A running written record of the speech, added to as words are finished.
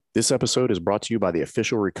This episode is brought to you by the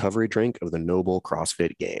official recovery drink of the Noble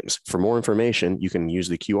CrossFit Games. For more information, you can use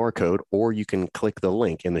the QR code or you can click the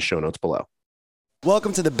link in the show notes below.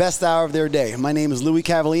 Welcome to the best hour of their day. My name is Louis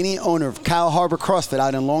Cavallini, owner of Cow Harbor CrossFit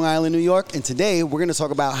out in Long Island, New York. And today we're going to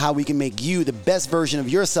talk about how we can make you the best version of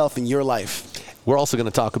yourself in your life. We're also going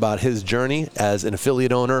to talk about his journey as an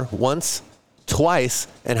affiliate owner once, twice,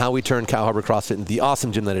 and how we turned Cow Harbor CrossFit into the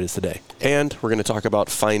awesome gym that it is today. And we're going to talk about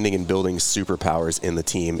finding and building superpowers in the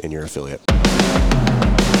team in your affiliate.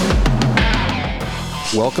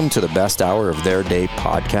 Welcome to the best hour of their day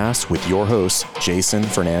podcast with your hosts, Jason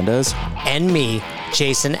Fernandez. And me,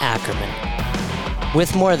 Jason Ackerman.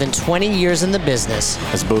 With more than 20 years in the business,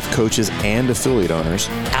 As both coaches and affiliate owners,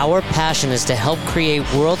 our passion is to help create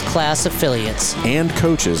world-class affiliates and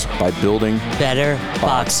coaches by building better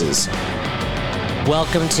boxes.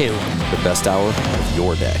 Welcome to The best hour of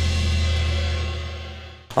your day.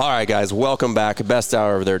 All right, guys, welcome back. Best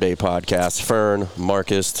hour of their day podcast. Fern,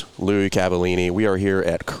 Marcus, Louis Cavallini. We are here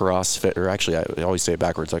at CrossFit, or actually, I always say it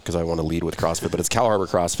backwards because I want to lead with CrossFit, but it's Cow Harbor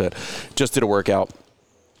CrossFit. Just did a workout.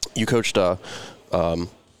 You coached an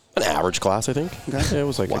average class, I think. Okay. It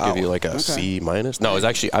was like, I give you like a C minus. No, I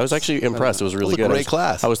was actually impressed. It was really good. Great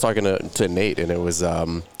class. I was talking to Nate, and it was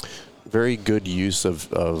very good use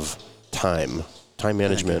of time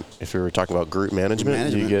management. If we were talking about group management,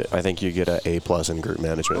 I think you get an A+ in group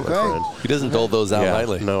management. Okay. My friend. He doesn't dole those out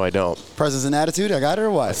lightly. No, I don't. Presence and attitude, I got it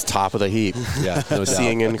or what? It's top of the heap. Yeah, no doubt.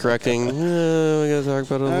 Seeing and correcting. We gotta talk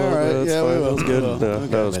about it a little right. bit. Yeah, we will. That was good. Okay.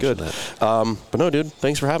 That was good. But no, dude,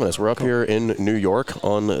 thanks for having us. We're up here in New York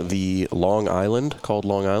on the Long Island, called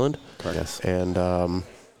Long Island. Yes. And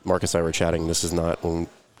Marcus and I were chatting. This is not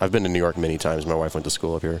I've been to New York many times. My wife went to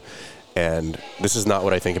school up here. And this is not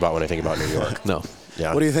what I think about when I think about New York. No.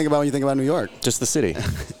 Yeah. What do you think about when you think about New York? Just the city.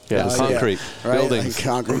 Yeah. The concrete buildings. Like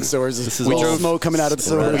concrete stores. This is we all drove smoke coming out of the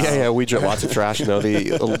stores. Yeah, we drove lots of trash. No,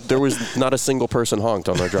 there was not a single person honked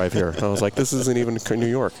on our drive here. I was like, this isn't even New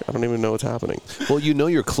York. I don't even know what's happening. Well, you know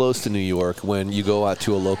you're close to New York when you go out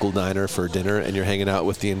to a local diner for dinner and you're hanging out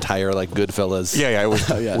with the entire like Goodfellas. Yeah.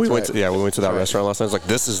 We went to that restaurant last night. I was like,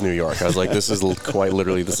 this is New York. I was like, this is quite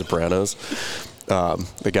literally The Sopranos.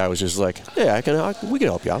 The guy was just like, yeah, we can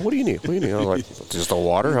help you out. What do you need? I was like, just a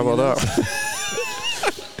water? How about that?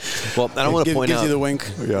 Well, I don't want to point out. Gives you the wink,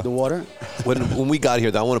 the water. When we got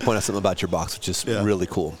here, though, I want to point out something about your box, which is really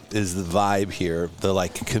cool, is the vibe here. The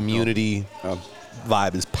like community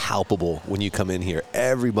vibe is palpable when you come in here.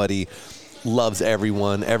 Everybody loves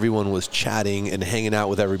everyone. Everyone was chatting and hanging out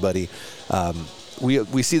with everybody.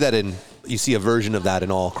 We see that you see a version of that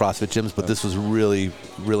in all CrossFit gyms, but this was really,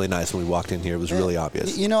 really nice when we walked in here. It was really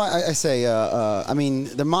obvious. You know, I say, I mean,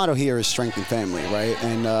 the motto here is strength and family, right?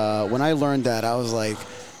 And when I learned that, I was like,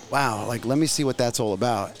 wow, like, let me see what that's all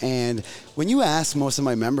about. And when you ask most of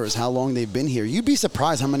my members how long they've been here, you'd be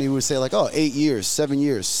surprised how many would say, like, 8 years, 7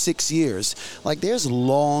 years, 6 years. Like, there's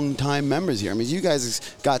long-time members here. I mean, you guys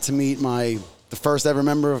got to meet the first ever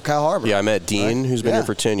member of Cow Harbor. Yeah, I met Dean, who's been here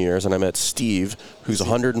for 10 years, and I met Steve, who's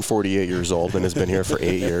 148 years old and has been here for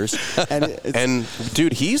 8 years. and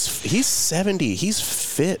dude, he's 70. He's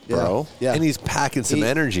fit, bro. Yeah. And he's packing some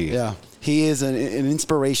energy. Yeah. He is an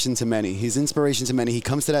inspiration to many. He's inspiration to many. He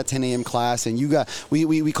comes to that 10 a.m. class, and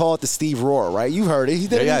we call it the Steve Roar, right? You've heard it. He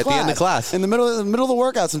did it at the end of class. In the middle of the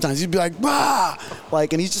workout sometimes, he'd be like, bah!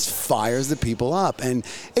 Like, and he just fires the people up. And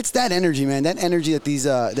it's that energy, man. That energy that these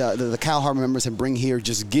the Cow Harbor members have bring here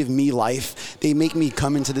just give me life. They make me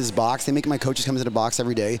come into this box. They make my coaches come into the box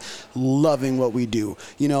every day, loving what we do.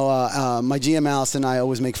 You know, my GM Alice and I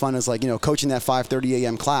always make fun of, like, you know, coaching that 5:30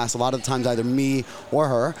 a.m. class. A lot of the times either me or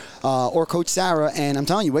her, or Coach Sarah, and I'm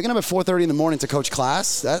telling you, waking up at 4:30 in the morning to coach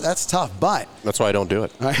class, that's tough, but... That's why I don't do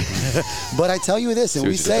it. Right? But I tell you this, and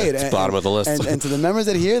we say it. It's bottom of the list. And to the members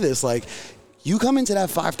that hear this, like, you come into that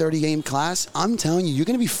 5:30 game class, I'm telling you, you're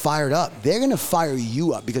going to be fired up. They're going to fire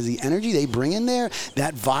you up because the energy they bring in there,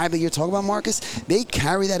 that vibe that you're talking about, Marcus, they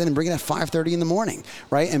carry that in and bring it at 5:30 in the morning,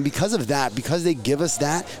 right? And because of that, because they give us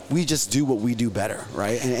that, we just do what we do better,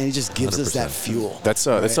 right? And it just gives 100%. Us that fuel. That's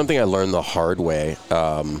something I learned the hard way.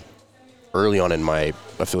 Early on in my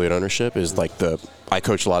affiliate ownership is like I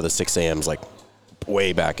coached a lot of the 6 a.m.s like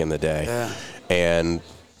way back in the day, and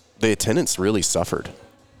the attendance really suffered.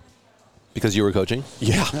 Because you were coaching?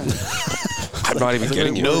 Yeah. I'm not even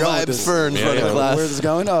kidding you. No vibes for in front of the class. Where's this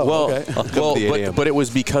going? Oh, okay. But it was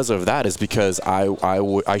because of that. Is because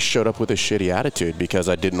I showed up with a shitty attitude because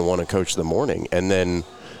I didn't want to coach the morning. And then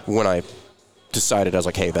when I decided, I was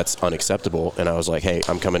like, hey, that's unacceptable. And I was like, hey,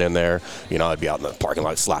 I'm coming in there. You know, I'd be out in the parking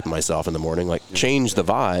lot slapping myself in the morning. Like, change the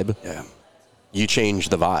vibe. Yeah. you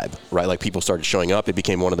changed the vibe, right? Like people started showing up. It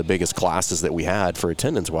became one of the biggest classes that we had for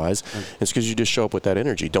attendance-wise. It's because you just show up with that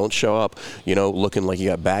energy. Don't show up, looking like you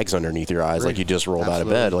got bags underneath your eyes, like you just rolled out of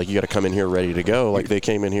bed. Like you got to come in here ready to go. Like they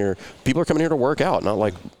came in here. People are coming here to work out, not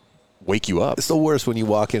like wake you up. It's the worst when you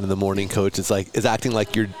walk in the morning, coach. It's acting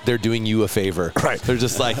like they're doing you a favor. Right. They're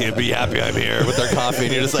just like, hey, be happy I'm here with their coffee,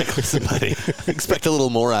 and you're just like, listen, buddy, expect a little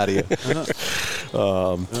more out of you.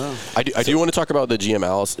 I do want to talk about your GM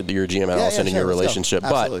Allison and your relationship,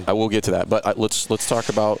 but I will get to that. But let's talk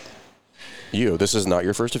about you. This is not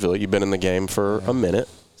your first affiliate. You've been in the game for a minute.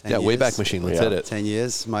 Wayback Machine. Let's hit it. 10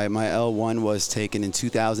 years. My L1 was taken in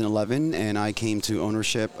 2011, and I came to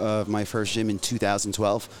ownership of my first gym in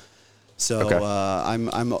 2012. So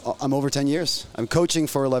I'm over 10 years. I'm coaching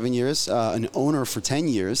for 11 years, an owner for 10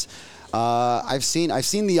 years. I've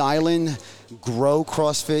seen the island grow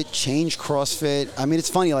CrossFit, change CrossFit. I mean, it's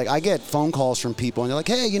funny. Like I get phone calls from people, and they're like,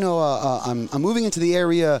 "Hey, I'm moving into the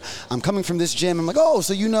area. I'm coming from this gym." I'm like, "Oh,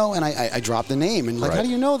 so and I drop the name, and like, how do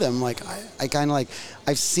you know them? I'm like, I kind of like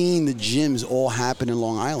I've seen the gyms all happen in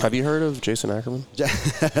Long Island. Have you heard of Jason Ackerman?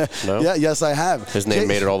 No. Yeah, yes, I have. His name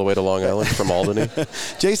made it all the way to Long Island from Albany.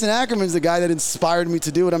 Jason Ackerman's the guy that inspired me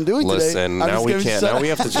to do what I'm doing today. Listen, now we can't. Now we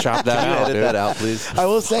have to chop that out. Edit that out, please. I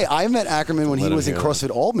will say, I met Ackerman when he was in CrossFit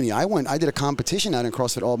Albany. I did a competition out in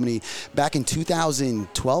CrossFit Albany back in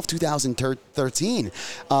 2012, 2013,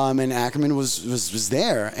 and Ackerman was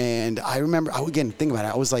there. And I remember, again, think about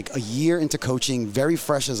it. I was like a year into coaching, very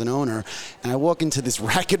fresh as an owner, and I walk into this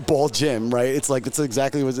racquetball gym. Right, it's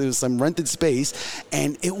exactly what it was. Some rented space,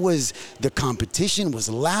 and the competition was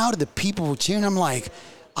loud. The people were cheering. I'm like,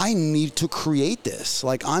 I need to create this.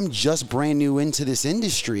 Like, I'm just brand new into this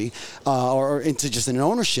industry or into just an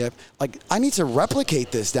ownership. Like, I need to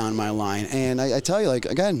replicate this down my line. And I tell you, like,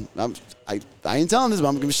 again, I ain't telling this, but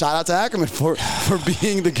I'm giving a shout out to Ackerman for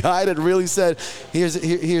being the guy that really said,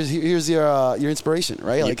 here's your inspiration,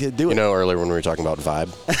 right? Like, do it. Earlier when we were talking about vibe,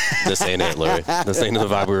 this ain't it, Louis. This ain't the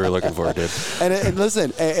vibe we were looking for, dude. And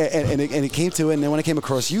listen, and it came to it, and then when I came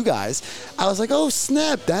across you guys, I was like, oh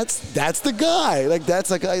snap, that's the guy. Like, that's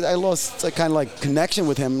like I lost like kind of like connection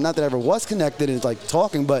with him. Not that I ever was connected and like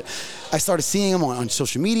talking, but I started seeing him on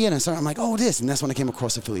social media, and I'm like, oh, this, and that's when I came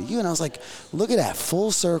across Affiliate U, and I was like, look at that,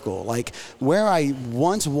 full circle. Like, where I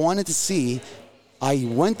once wanted to see, I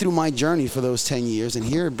went through my journey for those 10 years, and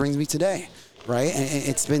here it brings me today, right? And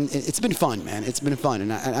it's been fun, man. It's been fun,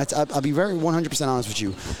 and I'll be very 100% honest with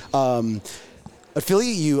you.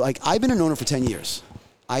 Affiliate U, like, I've been an owner for 10 years.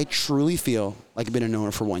 I truly feel like I've been an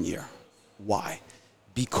owner for 1 year. Why?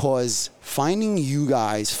 Because finding you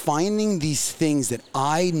guys, finding these things that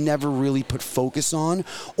I never really put focus on,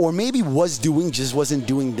 or maybe just wasn't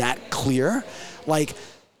doing that clear, like,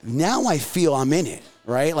 now I feel I'm in it,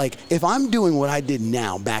 right? Like, if I'm doing what I did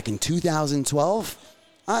now back in 2012,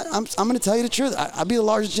 I'm going to tell you the truth. I'd be the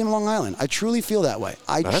largest gym in Long Island. I truly feel that way.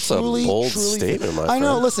 That's a bold statement, my friend. I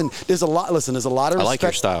know. Listen, there's a lot of respect. I like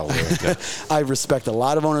your style. Yeah. I respect a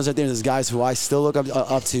lot of owners out there. There's guys who I still look up to.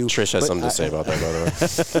 Trish has something to say about that, by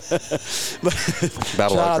the way.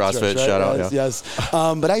 Battle on CrossFit, Trish, shout out. Yeah. Yes.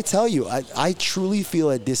 But I tell you, I truly feel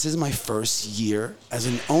that this is my first year as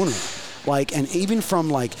an owner. Like, and even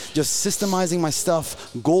from like just systemizing my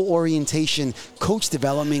stuff, goal orientation, coach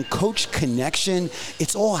development, coach connection,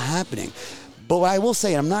 it's all happening. But what I will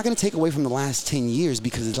say, I'm not going to take away from the last 10 years,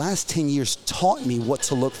 because the last 10 years taught me what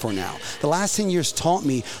to look for now. The last 10 years taught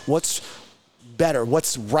me what's better,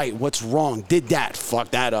 what's right, what's wrong. Did that,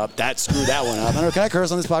 fuck that up, that screwed that one up. I don't know, can I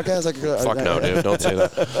curse on this podcast? Fuck no, dude, don't say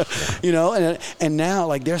that. And now,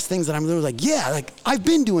 like, there's things that I'm literally like, yeah, like, I've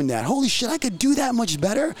been doing that. Holy shit, I could do that much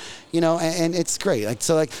better. And it's great. Like,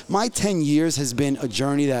 so, like, my 10 years has been a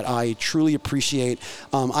journey that I truly appreciate.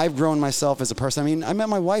 I've grown myself as a person. I mean, I met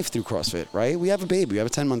my wife through CrossFit, right? We have a baby. We have a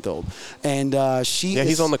 10-month-old. And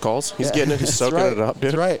he's on the calls. He's getting it. He's soaking it up,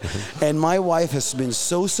 dude. That's right. And my wife has been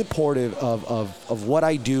so supportive of what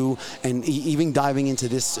I do, and even diving into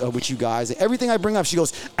this with you guys. Everything I bring up, she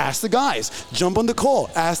goes, ask the guys. Jump on the call.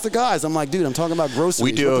 Ask the guys. I'm like, dude, I'm talking about groceries.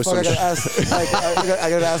 We do owe some... I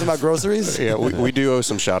got to ask them about groceries? Yeah, we do owe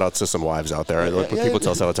some shout-outs to some wives out there. People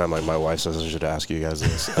tell us all the time, like, my wife says I should ask you guys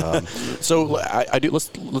this. So I do.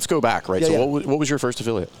 Let's go back, right? What was your first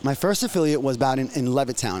affiliate? My first affiliate was in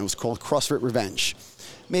Levittown. It was called CrossFit Revenge.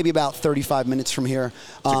 maybe about 35 minutes from here.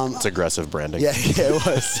 It's aggressive branding. Yeah, it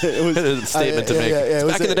was. It was a statement to make.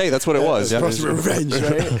 Back in the day, that's what it was. It was revenge,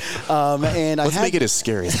 right? And Let's make it as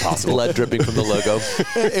scary as possible. Blood dripping from the logo.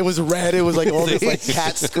 It was red. It was like all this like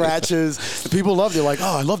cat scratches. People loved it. Like,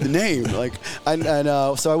 oh, I love the name. Like,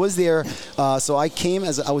 so I was there. So I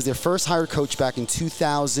was their first hired coach back in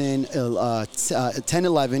 2010,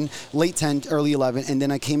 11, late 10, early 11, and then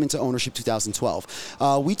I came into ownership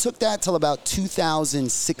 2012. We took that till about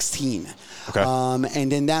 2016. Okay.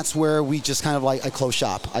 And then that's where we just kind of like, I closed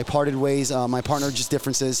shop. I parted ways. My partner, just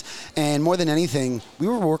differences. And more than anything, we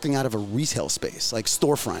were working out of a retail space, like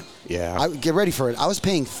storefront. Yeah. Get ready for it. I was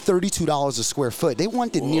paying $32 a square foot. They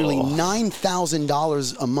wanted nearly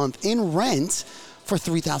 $9,000 a month in rent for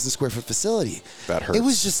 3,000 square foot facility. That hurts. It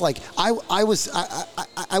was just like I was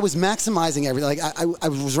maximizing everything. Like I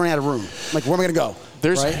was running out of room. Like, where am I gonna go?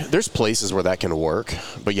 There's places where that can work,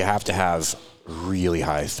 but you have to have really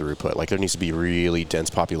high throughput. Like, there needs to be really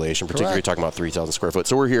dense population, particularly Correct. talking about 3,000 square foot.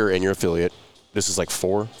 So we're here in your affiliate. This is like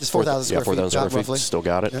This is 4,000 square feet. 4,000 square feet. Roughly. Still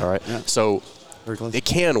got it. Yeah, All right. yeah. So Very close. it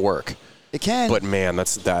can work. It can. But man,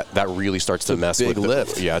 that really starts to mess big with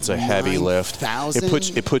lift. Yeah, it's a heavy lift.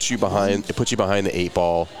 9,000? It puts you behind the 8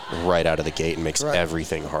 ball right out of the gate and makes Right.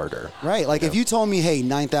 everything harder. Right. Like, if you told me, hey,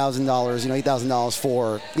 $9,000, $8,000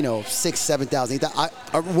 for, 6,000, 7,000,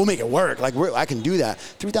 we'll make it work. Like, I can do that.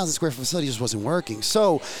 3,000 square foot facility just wasn't working.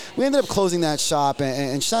 So we ended up closing that shop.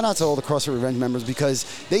 And shout out to all the CrossFit Revenge members, because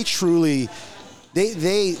they truly,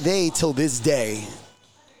 they till this day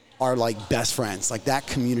are like best friends, like that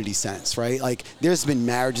community sense, right? Like, there's been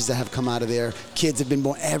marriages that have come out of there, kids have been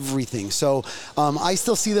born, everything. So I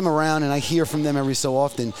still see them around and I hear from them every so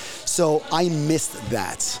often. So I missed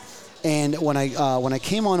that. And when I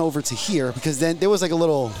came on over to here, because then there was like a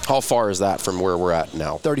little How far is that from where we're at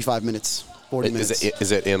now? 35 minutes, 40 minutes.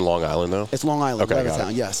 Is it in Long Island though? It's Long Island, Okay, got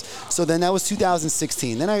Levittown, it. yes. So then that was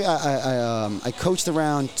 2016. Then I coached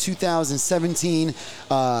around 2017.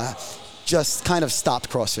 Just kind of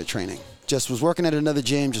stopped CrossFit training. Just was working at another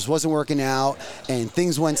gym, just wasn't working out, and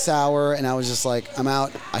things went sour, and I was just like, I'm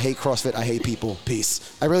out. I hate CrossFit. I hate people.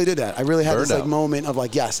 Peace. I really did that. I really had this like Burnout. moment of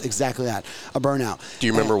like, yes, exactly that, a burnout. Do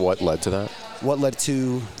you remember what led to that? What led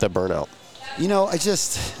to? The burnout. I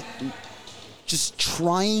just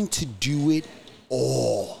trying to do it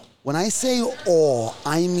all. When I say all,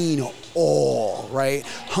 I mean all, right?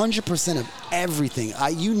 100% of everything.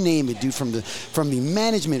 You name it, dude. From the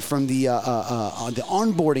management, from the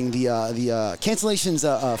onboarding, the cancellations,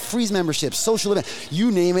 freeze memberships, social event.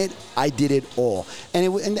 You name it, I did it all.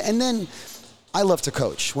 And then I love to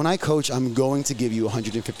coach. When I coach, I'm going to give you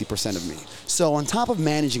 150% of me. So on top of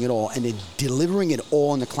managing it all and then delivering it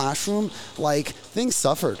all in the classroom, like, things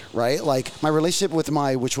suffered, right? Like, my relationship with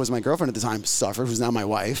which was my girlfriend at the time, suffered, who's now my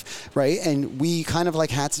wife, right? And we kind of like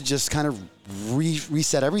had to just kind of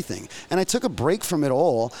reset everything. And I took a break from it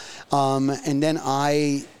all. And then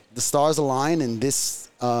the stars aligned, and this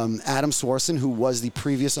Adam Swarson, who was the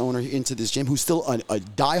previous owner into this gym, who's still a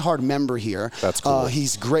diehard member here. That's cool.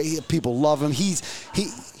 He's great. People love him. He's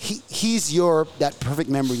that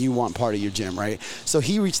perfect member you want part of your gym, right? So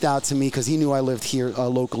he reached out to me because he knew I lived here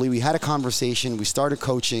locally. We had a conversation. We started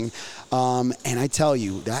coaching. And I tell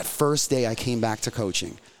you, that first day I came back to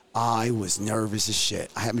coaching, I was nervous as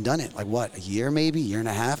shit. I haven't done it, like what, a year maybe, year and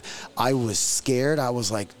a half? I was scared. I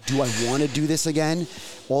was like, do I want to do this again?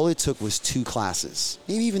 All it took was 2 classes,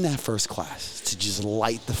 maybe even that first class, to just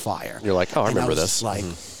light the fire. You're like, oh, I remember was this. just like,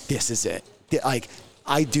 this is it. Like,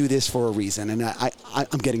 I do this for a reason, and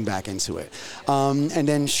I'm getting back into it. And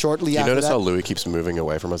then shortly after that... You notice how Louis keeps moving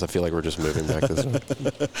away from us? I feel like we're just moving back this way.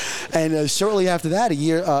 And shortly after that,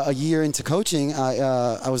 a year into coaching,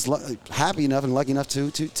 I was happy enough and lucky enough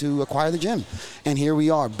to acquire the gym. And here we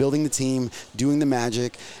are, building the team, doing the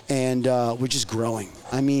magic, and we're just growing.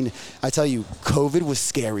 I mean, I tell you, COVID was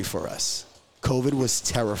scary for us. COVID was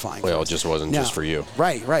terrifying. Well, it just wasn't just for you.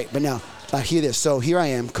 Right. But now, hear this. So here I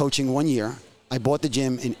am, coaching 1 year. I bought the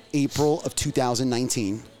gym in April of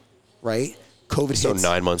 2019, right? COVID hits. So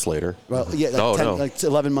 9 months later. Well, yeah, like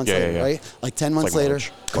 11 months later, yeah. right? Like 10 months like later,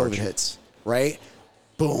 March. COVID hits, right?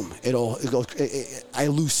 Boom. I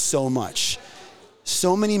lose so much.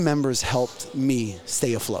 So many members helped me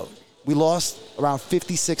stay afloat. We lost around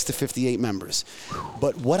 56 to 58 members.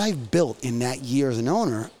 But what I've built in that year as an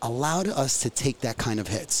owner allowed us to take that kind of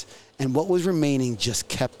hits. And what was remaining just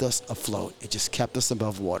kept us afloat. It just kept us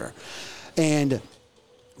above water. And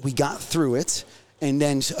we got through it. And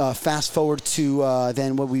then fast forward to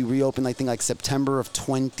then when we reopened, I think like September of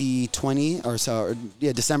 2020 or so,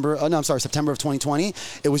 September of 2020.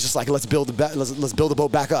 It was just like, let's build the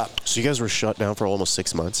boat back up. So you guys were shut down for almost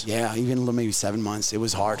 6 months? Yeah, even maybe 7 months. It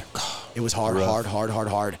was hard. It was hard.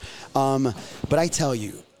 But I tell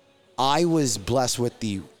you, I was blessed with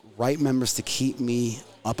the right members to keep me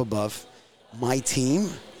up above. My team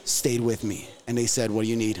stayed with me, and they said, what do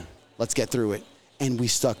you need? Let's get through it. And we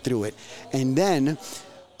stuck through it. And then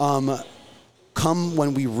come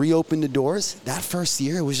when we reopened the doors, that first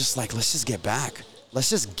year, it was just like, let's just get back. Let's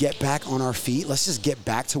just get back on our feet. Let's just get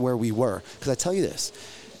back to where we were. Because I tell you this,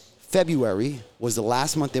 February was the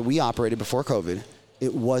last month that we operated before COVID.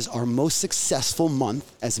 It was our most successful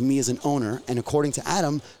month as me as an owner, and according to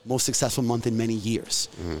Adam, most successful month in many years.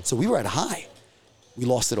 Mm-hmm. So we were at a high. We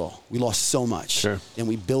lost it all. We lost so much. Sure. And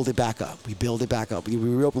we build it back up. We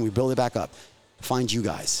reopen, we build it back up. Find you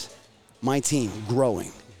guys. My team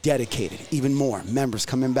growing, dedicated, even more, members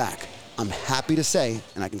coming back. I'm happy to say,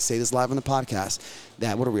 and I can say this live on the podcast,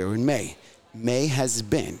 that what are we in May? May has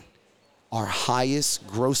been our highest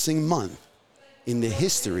grossing month in the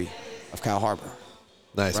history of Cow Harbor.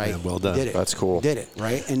 Nice, right? man. Well done. Did it. That's cool. Did it,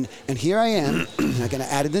 right? And here I am, and I kind of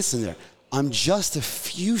added this in there. I'm just a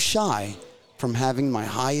few shy from having my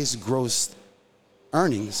highest gross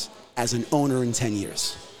earnings as an owner in 10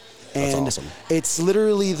 years. And That's awesome. It's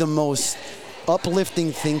literally the most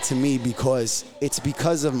uplifting thing to me because it's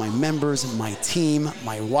because of my members, my team,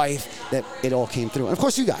 my wife, that it all came through. And of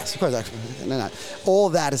course you guys, all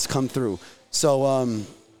that has come through. So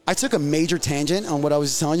I took a major tangent on what I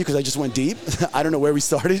was telling you because I just went deep. I don't know where we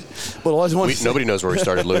started, but all I just wanted to say, nobody knows where we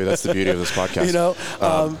started, Louis. That's the beauty of this podcast. You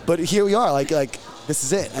know, but here we are, like this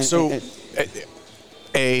is it.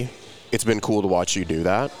 It's been cool to watch you do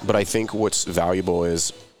that, but I think what's valuable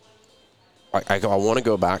is I want to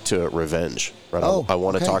go back to revenge. Right? I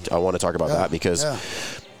want to talk about that because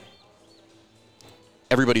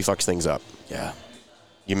everybody fucks things up. Yeah.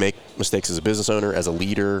 You make mistakes as a business owner, as a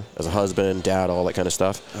leader, as a husband, dad, all that kind of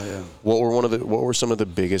stuff. Oh yeah. What were some of the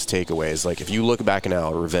biggest takeaways? Like if you look back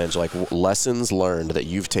now, revenge, like lessons learned that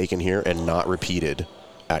you've taken here and not repeated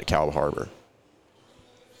at Cow Harbor.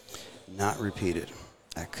 Not repeated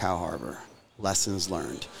at Cow Harbor. Lessons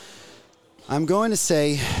learned. I'm going to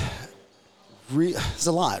say there's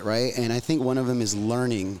a lot, right? And I think one of them is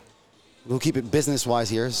learning. We'll keep it business-wise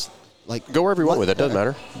here. Like go wherever you want with it. Doesn't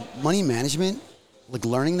matter. Money management, like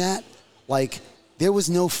learning that, like there was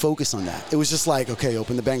no focus on that. It was just like, okay,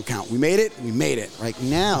 open the bank account. We made it. Right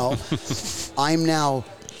now, I'm now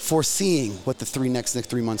foreseeing what the next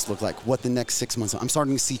 3 months look like, what the next 6 months. I'm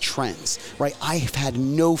starting to see trends, right? I've had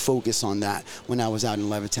no focus on that when I was out in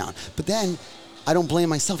Levittown. But then I don't blame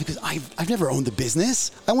myself because I've never owned a business.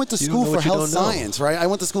 I went to school for health science, right? I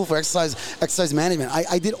went to school for exercise management.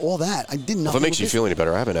 I did all that. I did nothing. If it makes you feel any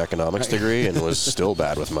better, I have an economics degree and was still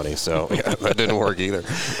bad with money, so that didn't work either.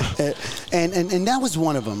 And that was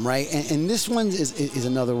one of them, right? And this one is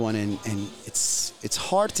another one, and it's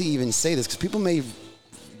hard to even say this because people may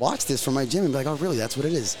watch this from my gym and be like, oh, really? That's what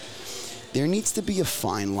it is. There needs to be a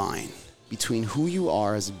fine line between who you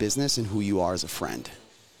are as a business and who you are as a friend.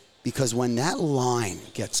 Because when that line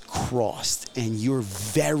gets crossed and you're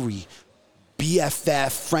very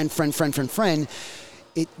BFF, friend,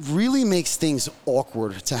 it really makes things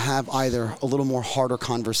awkward to have either a little more harder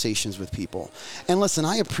conversations with people. And listen,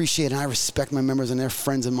 I appreciate and I respect my members and they're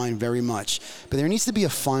friends of mine very much. But there needs to be a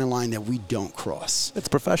fine line that we don't cross. It's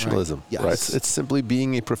professionalism. Right? Yes. Right? It's simply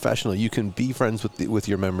being a professional. You can be friends with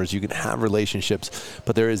your members. You can have relationships.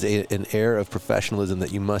 But there is an air of professionalism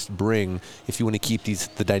that you must bring if you want to keep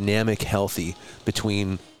the dynamic healthy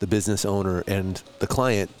between the business owner and the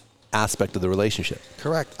client aspect of the relationship.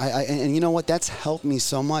 Correct. And you know what? That's helped me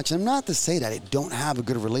so much. I'm not to say that I don't have a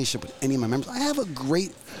good relationship with any of my members. I have a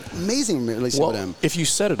great, amazing relationship with them. If you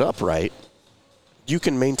set it up right, you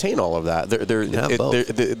can maintain all of that.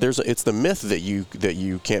 It's the myth that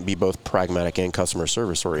you can't be both pragmatic and customer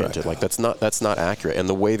service oriented. Right. Like that's not accurate. And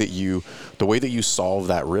the way that you solve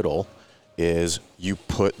that riddle is you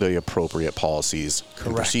put the appropriate policies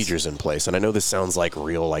and procedures in place. And I know this sounds like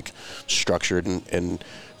real, like structured and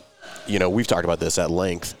you know, we've talked about this at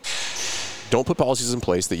length. Don't put policies in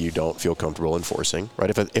place that you don't feel comfortable enforcing, right?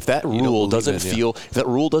 If that rule doesn't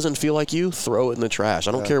feel like you, throw it in the trash.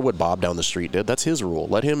 I don't care what Bob down the street did. That's his rule.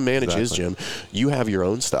 Let him manage his gym. You have your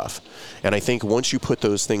own stuff. And I think once you put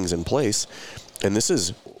those things in place, and this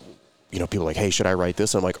is people are like, hey, should I write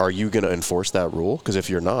this? And I'm like, are you going to enforce that rule? Because if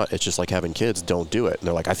you're not, it's just like having kids, don't do it. And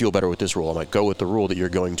they're like, I feel better with this rule. I'm like, go with the rule that you're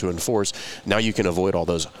going to enforce. Now you can avoid all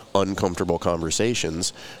those uncomfortable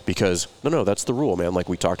conversations because, no, that's the rule, man. Like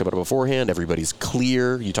we talked about it beforehand. Everybody's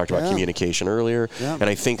clear. You talked about communication earlier. Yeah. And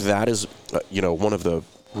I think that is, one of the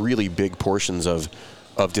really big portions of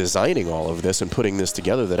designing all of this and putting this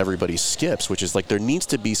together that everybody skips, which is like there needs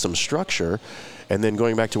to be some structure. And then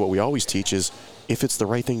going back to what we always teach is if it's the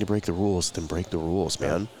right thing to break the rules, then break the rules,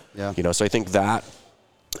 man. Yeah. So I think that,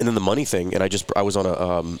 and then the money thing, and I was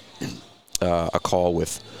on a call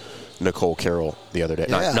with Nicole Carroll the other day.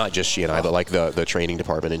 Yeah. Not just she and I, but like the training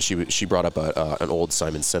department, and she brought up an old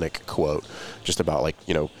Simon Sinek quote just about like,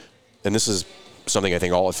 and this is something I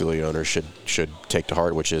think all affiliate owners should take to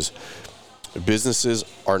heart, which is businesses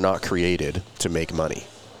are not created to make money.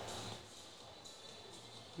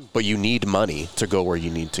 But you need money to go where you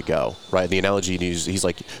need to go, right? The analogy he's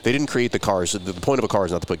like, they didn't create the cars. The point of a car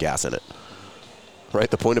is not to put gas in it, right?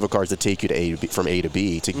 The point of a car is to take you from A to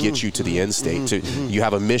B, to get you to the end state. You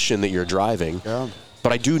have a mission that you're driving. Yeah.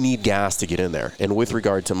 But I do need gas to get in there. And with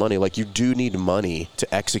regard to money, like you do need money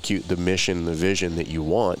to execute the mission, the vision that you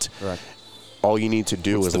want. Correct. All you need to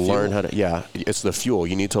do is learn how to, it's the fuel.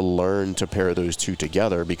 You need to learn to pair those two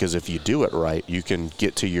together because if you do it right, you can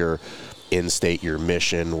get to your end state, your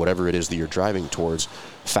mission, whatever it is that you're driving towards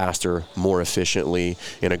faster, more efficiently,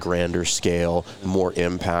 in a grander scale, more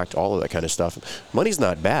impact, all of that kind of stuff. Money's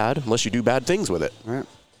not bad unless you do bad things with it. Right.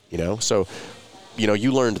 So,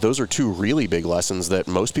 you learned those are two really big lessons that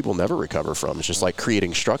most people never recover from. It's just like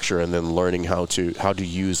creating structure and then learning how to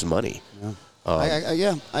use money. Yeah.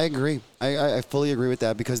 I agree. I fully agree with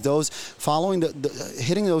that because following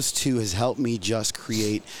hitting those two has helped me just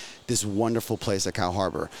create this wonderful place at Cow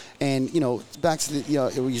Harbor. And, back to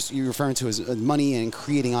you're referring to as money and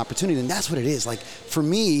creating opportunity. And that's what it is. Like for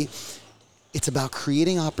me, it's about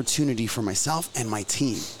creating opportunity for myself and my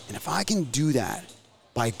team. And if I can do that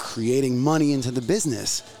by creating money into the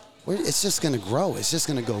business, it's just going to grow. It's just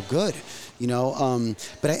going to go good,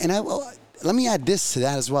 let me add this to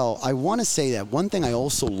that as well. I want to say that one thing I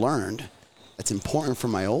also learned that's important from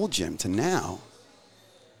my old gym to now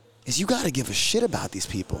is you got to give a shit about these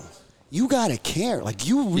people. You got to care. Like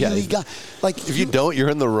you really got. Like if you don't, you're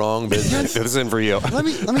in the wrong business. This isn't for you. Let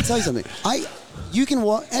me tell you something. You can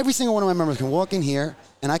walk. Every single one of my members can walk in here,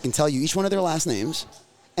 and I can tell you each one of their last names,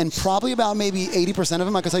 and probably about maybe 80% of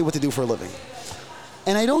them I can tell you what to do for a living.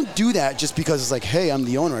 And I don't do that just because it's like, hey, I'm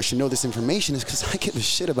the owner, I should know this information. It's because I give a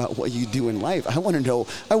shit about what you do in life. I want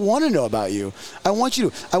to know about you. I want you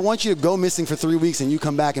to go missing for 3 weeks and you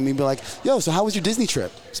come back and me be like, yo, so how was your Disney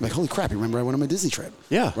trip? It's like, holy crap, you remember I went on my Disney trip?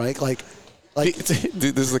 Yeah. Right? This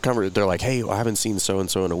is the conversation. They're like, hey, I haven't seen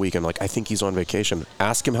so-and-so in a week. I'm like, I think he's on vacation.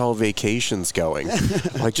 Ask him how vacation's going.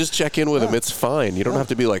 Like, just check in with him. It's fine. You don't have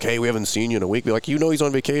to be like, hey, we haven't seen you in a week. Be like, he's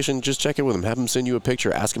on vacation. Just check in with him. Have him send you a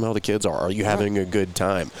picture. Ask him how the kids are. Are you having a good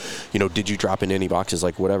time? Did you drop in any boxes?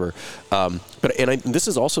 Like, whatever. This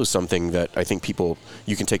is also something that I think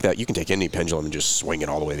you can take any pendulum and just swing it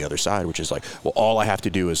all the way to the other side, which is like, well, all I have to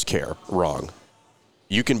do is care. Wrong.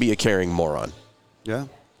 You can be a caring moron. Yeah.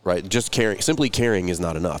 Right, just simply caring is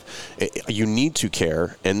not enough. You need to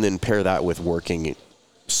care, and then pair that with working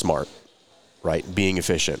smart, right? Being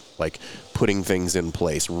efficient, like putting things in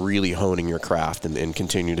place, really honing your craft, and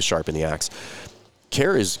continue to sharpen the axe.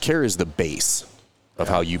 Care is the base of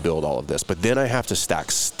how you build all of this. But then I have to stack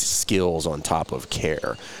skills on top of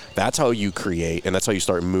care. That's how you create, and that's how you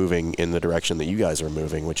start moving in the direction that you guys are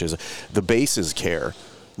moving, which is the base is care.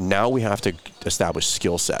 Now we have to establish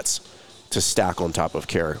skill sets to stack on top of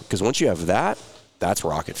care. Because once you have that, that's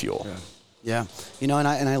rocket fuel. Yeah. And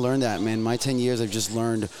I learned that, man. My 10 years, I've just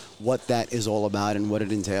learned what that is all about and what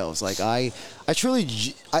it entails. Like I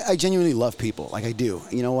genuinely love people. Like I do.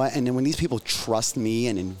 You know what? And then when these people trust me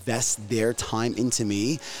and invest their time into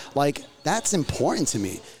me, like that's important to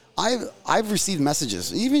me. I've received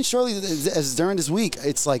messages, even shortly as during this week.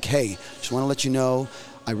 It's like, hey, just want to let you know,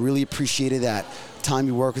 I really appreciated that time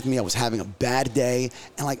you worked with me. I was having a bad day,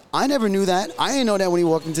 and like I never knew that. I didn't know that when you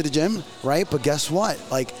walked into the gym, right? But guess what?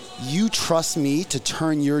 Like you trust me to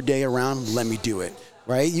turn your day around. Let me do it,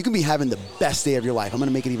 right? You can be having the best day of your life. I'm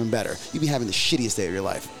gonna make it even better. You can be having the shittiest day of your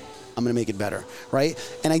life. I'm gonna make it better, right?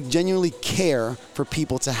 And I genuinely care for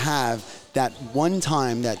people to have that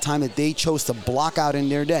time that they chose to block out in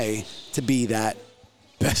their day to be that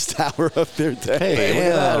best hour of their day. Hey,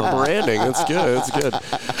 look at that branding. It's good. It's good.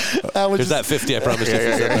 There's that 50, I promise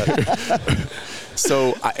you.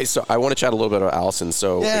 So I want to chat a little bit about Allison.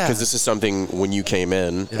 Because this is something, when you came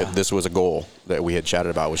in, this was a goal that we had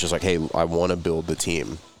chatted about, which is like, hey, I want to build the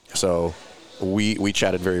team. So we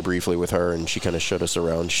chatted very briefly with her, and she kind of showed us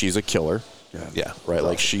around. She's a killer. Yeah. Right.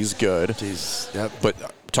 Like she's good. Yep. But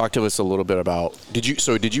talk to us a little bit about. Did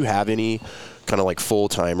you have any kind of like full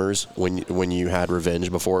timers when you had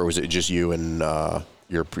Revenge before, or was it just you and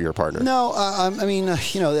your partner? No, I mean,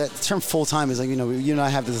 that term full time is like, you and I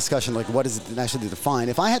have the discussion, like, what does it actually define?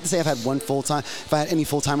 If I had to say I've had one full time, if I had any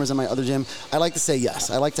full timers in my other gym, I like to say yes.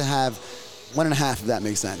 I like to have 1.5, if that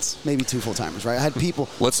makes sense. Maybe 2 full timers, right? I had people.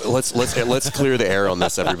 Let's clear the air on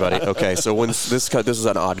this, everybody. Okay, so when this is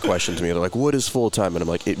an odd question to me. They're like, "What is full time?" And I'm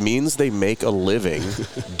like, "It means they make a living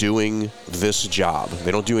doing this job.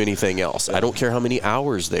 They don't do anything else. I don't care how many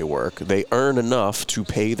hours they work. They earn enough to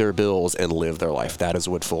pay their bills and live their life. That is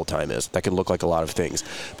what full time is. That can look like a lot of things.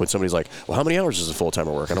 When somebody's like, "Well, how many hours does a full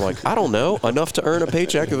timer work?" And I'm like, "I don't know. Enough to earn a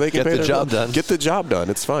paycheck that they can pay the job done. Get the job done.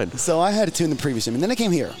 It's fine." So I had 2 in the previous gym, and then I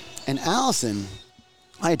came here. And Allison,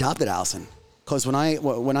 I adopted Allison because when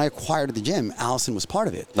I acquired the gym, Allison was part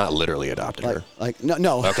of it. Not literally adopted her.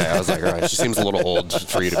 No. Okay, I was like, all right, she seems a little old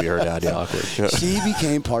for you to be her dad. Yeah, awkward. She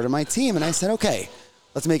became part of my team, and I said, okay,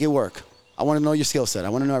 let's make it work. I want to know your skill set. I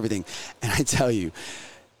want to know everything. And I tell you,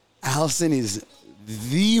 Allison is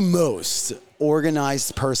the most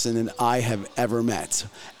organized person that I have ever met.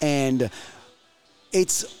 And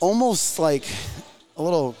it's almost like a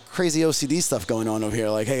little crazy OCD stuff going on over here.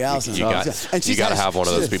 Like, hey, Allison. You got to have one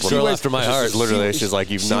of those people. Girl after my heart. Literally, she's like,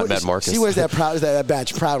 you've not met Marcus. She wears that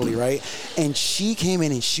badge proudly, right? And she came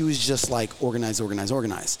in and she was just like, organize.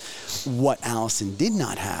 What Allison did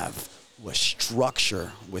not have was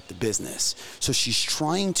structure with the business. So she's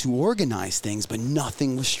trying to organize things, but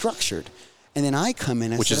nothing was structured. And then I come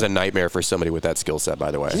in, which is a nightmare for somebody with that skill set, by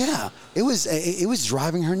the way. Yeah, it was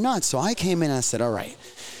driving her nuts. So I came in and I said, all right,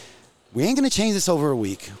 we ain't going to change this over a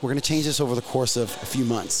week. We're going to change this over the course of a few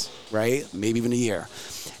months, right? Maybe even a year.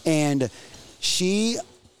 And she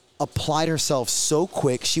applied herself so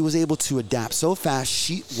quick. She was able to adapt so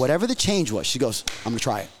fast. Whatever the change was, she goes, I'm going to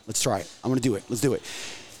try it. Let's try it. I'm going to do it. Let's do it.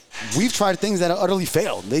 We've tried things that utterly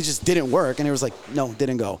failed. They just didn't work. And it was like, no,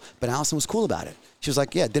 didn't go. But Allison was cool about it. She was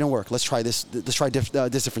like, yeah, it didn't work. Let's try this. Let's try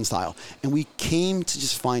this different style. And we came to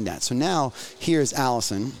just find that. So now here's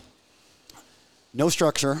Allison. No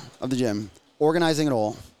structure of the gym, organizing it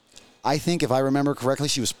all. I think if I remember correctly,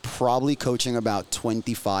 she was probably coaching about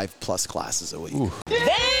 25 plus classes a week. Ooh.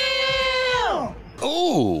 Damn!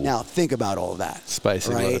 Ooh. Now think about all of that.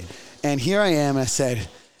 Spicy. Right? Mode. And here I am, and I said,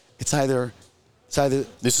 it's either.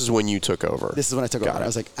 This is when you took over. This is when I took over. I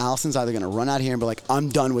was like, Allison's either going to run out here and be like, I'm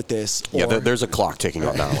done with this. Yeah, there's a clock ticking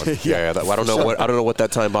on that one. yeah. I don't know what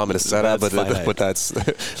that time bomb is set at, but that's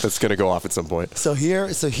going to go off at some point. So here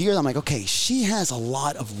I'm like, okay, she has a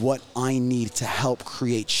lot of what I need to help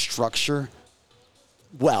create structure.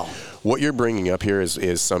 Well, what you're bringing up here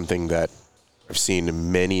is something that I've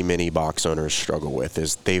seen many box owners struggle with.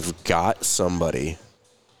 Is they've got somebody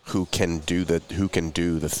who can do the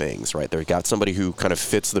things, right? They've got somebody who kind of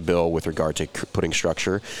fits the bill with regard to putting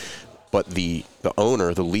structure, but the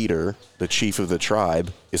owner, the leader, the chief of the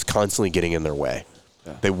tribe is constantly getting in their way.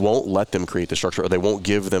 Yeah. They won't let them create the structure, or they won't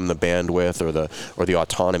give them the bandwidth or the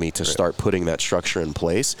autonomy to start putting that structure in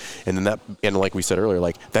place. And then and like we said earlier,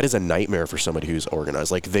 like that is a nightmare for somebody who's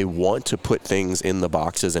organized. Like they want to put things in the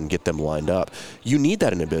boxes and get them lined up. You need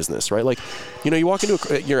that in a business, right? Like, you walk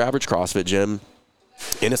into your average CrossFit gym,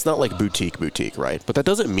 and it's not like boutique, right? But that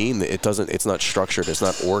doesn't mean that it's not structured, it's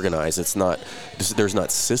not organized, there's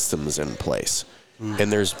not systems in place.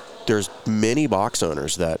 And there's many box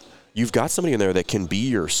owners that you've got somebody in there that can be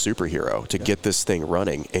your superhero to get this thing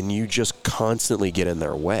running, and you just constantly get in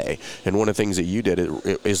their way. And one of the things that you did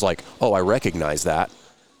is like, oh, I recognize that.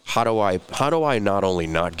 How do I not only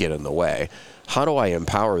not get in the way, how do I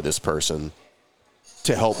empower this person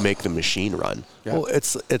to help make the machine run? Yeah. Well,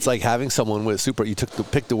 it's like having someone with you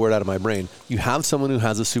picked the word out of my brain. You have someone who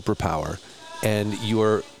has a superpower, and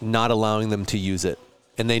you're not allowing them to use it.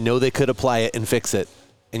 And they know they could apply it and fix it.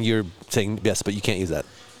 And you're saying, yes, but you can't use that.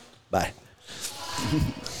 Bye.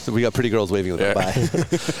 So we got pretty girls waving with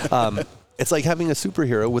bye. It's like having a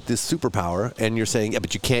superhero with this superpower, and you're saying, yeah,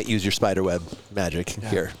 but you can't use your spiderweb magic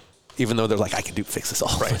here. Even though they're like, I can fix this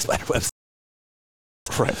all with my spiderwebs.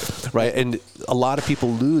 Right. And a lot of people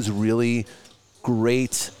lose really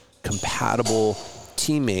great, compatible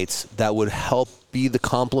teammates that would help be the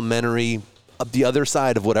complementary of the other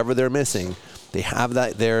side of whatever they're missing. They have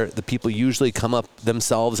that there. The people usually come up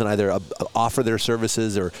themselves and either offer their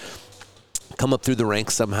services or come up through the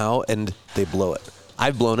ranks somehow, and they blow it.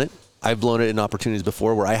 I've blown it. I've blown it in opportunities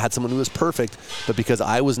before where I had someone who was perfect, but because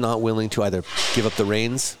I was not willing to either give up the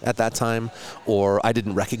reins at that time, or I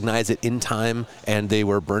didn't recognize it in time and they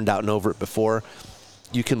were burned out and over it before,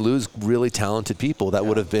 you can lose really talented people that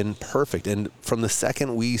would have been perfect. And from the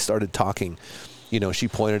second we started talking, you know, she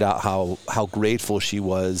pointed out how grateful she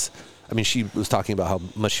was. I mean, she was talking about how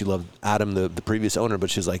much she loved Adam, the previous owner, but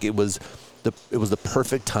she's like, it was the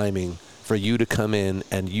perfect timing for you to come in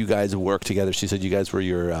and you guys work together. She said you guys were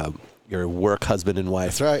your work husband and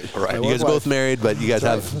wife. That's right. You guys are both married, but you guys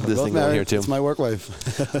have this thing going here too. It's my work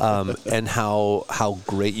wife. And how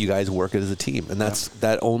great you guys work as a team. And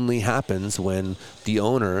that only happens when the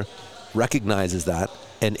owner recognizes that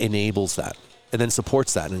and enables that, and then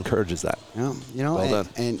supports that and encourages that. Yeah, you know, well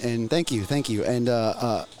done. And thank you. And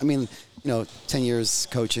I mean, you know, 10 years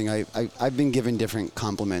coaching, I've been given different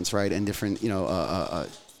compliments, right, and different, you know,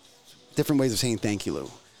 different ways of saying thank you,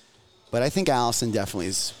 Lou. But I think Allison definitely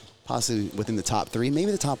is possibly within the top 3,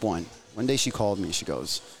 maybe the top 1. One day she called me. She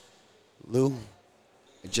goes, Lou,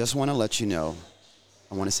 I just want to let you know,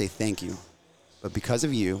 I want to say thank you. But because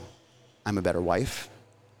of you, I'm a better wife.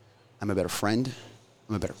 I'm a better friend.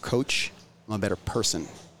 I'm a better coach. I'm a better person.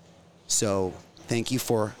 So thank you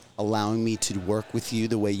for allowing me to work with you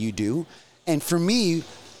the way you do. And for me,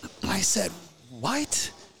 I said,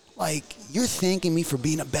 what? Like, you're thanking me for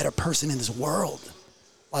being a better person in this world.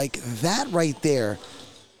 Like, that right there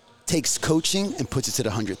takes coaching and puts it to the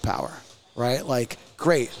 100th power, right? Like,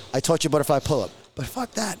 great, I taught you butterfly pull-up, but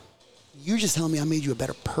fuck that. You're just telling me I made you a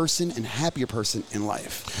better person and happier person in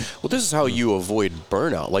life. Well, this is how you avoid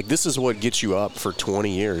burnout. Like, this is what gets you up for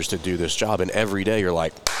 20 years to do this job, and every day you're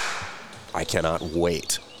like, I cannot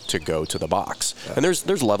wait to go to the box. Yeah. And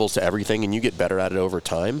there's levels to everything, and you get better at it over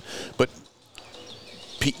time. But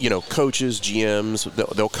you know, coaches, GMs,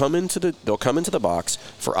 they'll come into the box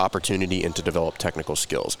for opportunity and to develop technical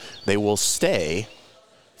skills. They will stay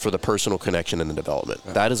for the personal connection and the development.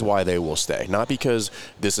 Yeah. That is why they will stay. Not because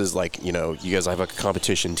this is like, you know, you guys have a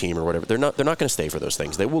competition team or whatever. They're not going to stay for those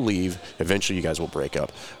things. They will leave. Eventually you guys will break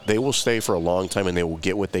up. They will stay for a long time, and they will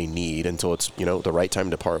get what they need until it's, you know, the right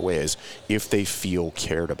time to part ways if they feel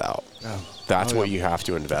cared about. Yeah. That's what you have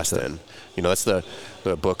to invest in. You know, that's the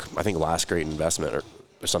book, I think, Last Great Investment or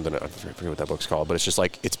something. I forget what that book's called, but it's just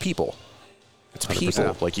like, it's people. It's 100%.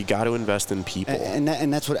 People. Like, you got to invest in people. And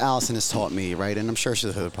that's what Allison has taught me, right? And I'm sure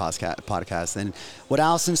she's heard the podcast. And what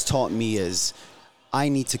Allison's taught me is I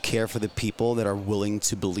need to care for the people that are willing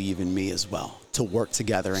to believe in me as well, to work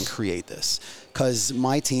together and create this. Because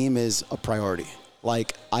my team is a priority.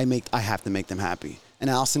 Like, I have to make them happy. And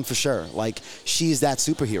Allison, for sure, like, she's that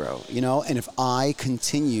superhero, you know? And if I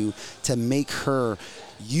continue to make her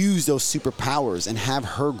use those superpowers and have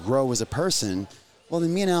her grow as a person, well,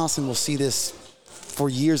 then me and Allison will see this for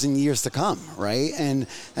years and years to come, right? And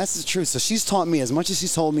that's the truth. So she's taught me, as much as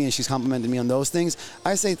she's told me and she's complimented me on those things,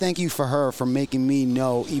 I say thank you for her for making me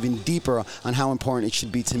know even deeper on how important it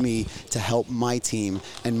should be to me to help my team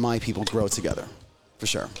and my people grow together, for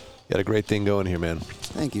sure. You got a great thing going here, man.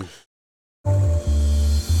 Thank you.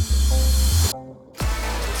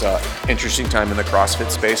 It's an interesting time in the CrossFit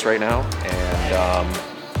space right now, and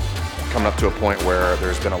coming up to a point where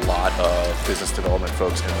there's been a lot of business development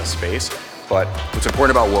folks in the space. But what's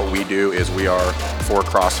important about what we do is we are for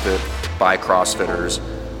CrossFit, by CrossFitters,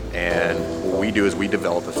 and what we do is we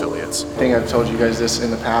develop affiliates. I think I've told you guys this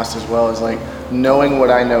in the past as well, is like knowing what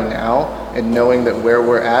I know now and knowing that where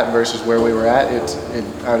we're at versus where we were at,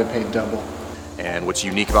 I would have paid double. And what's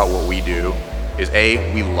unique about what we do is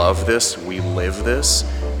we love this, we live this,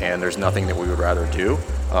 and there's nothing that we would rather do.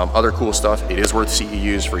 Other cool stuff, it is worth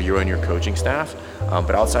CEUs for you and your coaching staff,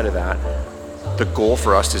 but outside of that, the goal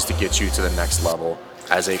for us is to get you to the next level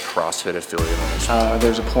as a CrossFit affiliate owner.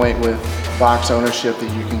 There's a point with box ownership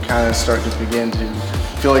that you can kind of start to begin to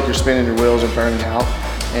feel like you're spinning your wheels and burning out,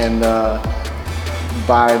 and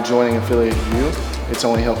by joining Affiliate U, it's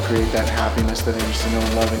only helped create that happiness that I used to know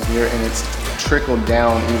and love and here, and it's trickled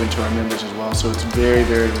down even to our members as well. So it's very,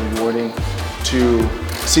 very rewarding to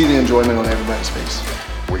see the enjoyment on everybody's face.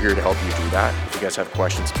 We're here to help you do that. If you guys have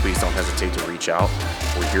questions, please don't hesitate to reach out.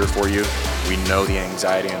 We're here for you. We know the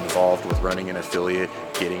anxiety involved with running an affiliate,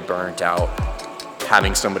 getting burnt out,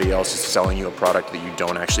 having somebody else selling you a product that you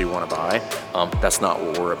don't actually want to buy. That's not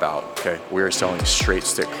what we're about, okay? We are selling straight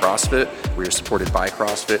stick CrossFit. We are supported by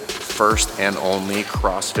CrossFit, first and only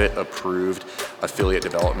CrossFit approved affiliate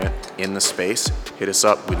development in the space. Hit us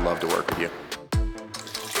up, we'd love to work with you.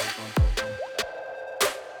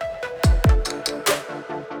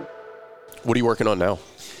 What are you working on now?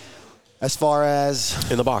 As far as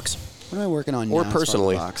in the box. What am I working on now? Or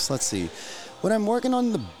personally. Box? Let's see. What I'm working on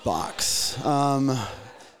in the box. My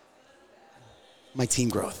team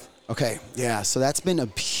growth. Okay. Yeah. So that's been a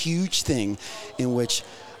huge thing in which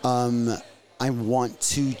I I want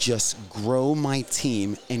to just grow my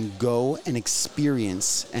team and go and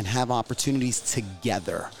experience and have opportunities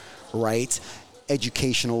together, right?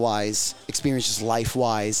 Educational-wise, experiences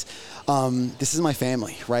life-wise. This is my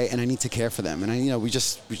family, right? And I need to care for them. And we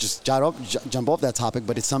just jump off that topic,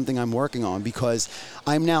 but it's something I'm working on because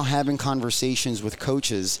I'm now having conversations with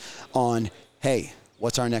coaches on, hey,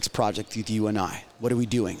 what's our next project with you and I? What are we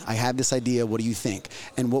doing? I have this idea. What do you think?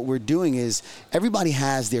 And what we're doing is everybody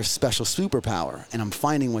has their special superpower, and I'm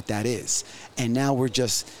finding what that is. And now we're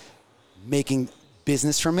just making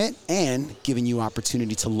business from it and giving you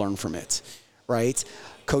opportunity to learn from it, right?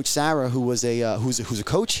 Coach Sarah, who was who's a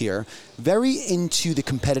coach here, very into the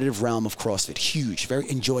competitive realm of CrossFit, huge, very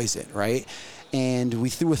enjoys it, right? And we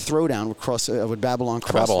threw a throwdown with Babylon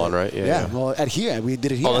CrossFit. Babylon, right? Yeah. Well, we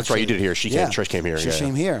did it here. Oh, that's right. You did it here. Trish came here. She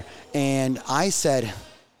came here. And I said,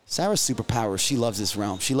 Sarah's superpower, she loves this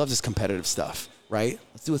realm. She loves this competitive stuff, right?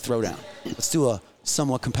 Let's do a throwdown. Let's do a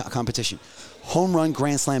somewhat competition. Home run,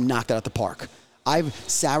 grand slam, knocked it out the park.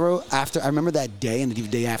 Sarah, I remember that day and the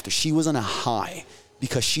day after, she was on a high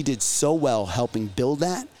because she did so well helping build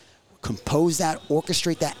that, compose that,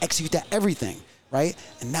 orchestrate that, execute that, everything. Right?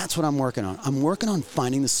 And that's what I'm working on. I'm working on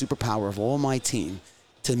finding the superpower of all my team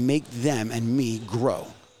to make them and me grow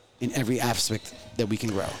in every aspect that we can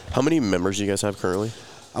grow. How many members do you guys have currently?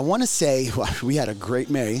 I want to say, we had a great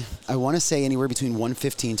May. I want to say anywhere between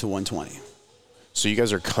 115 to 120. So you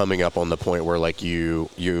guys are coming up on the point where like you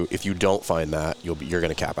if you don't find that, you're going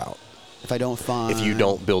to cap out. If I don't find... If you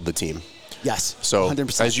don't build the team. Yes, so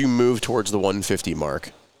 100%. As you move towards the 150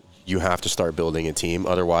 mark, you have to start building a team.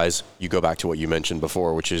 Otherwise, you go back to what you mentioned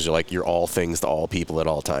before, which is like you're all things to all people at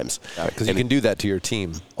all times. Because you can do that to your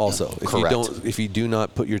team also. If you do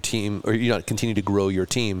not put your team, or you not continue to grow your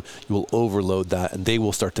team, you will overload that, and they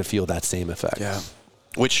will start to feel that same effect. Yeah.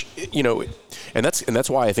 Which, and that's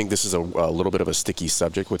why I think this is a little bit of a sticky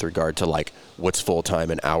subject with regard to like what's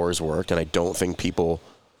full-time and hours worked. And I don't think people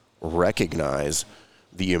recognize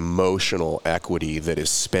the emotional equity that is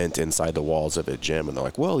spent inside the walls of a gym. And they're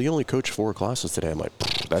like, well, you only coached 4 classes today. I'm like,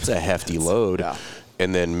 that's a hefty load. Yeah.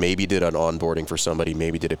 And then maybe did an onboarding for somebody,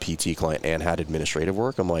 maybe did a PT client and had administrative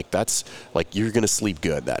work. I'm like, that's like, you're going to sleep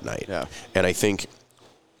good that night. Yeah. And I think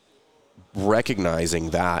recognizing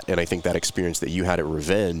that, and I think that experience that you had at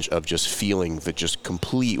Revenge of just feeling the just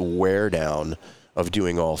complete wear down of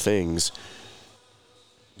doing all things,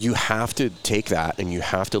 you have to take that and you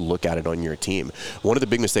have to look at it on your team. One of the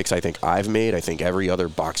big mistakes I think I've made, I think every other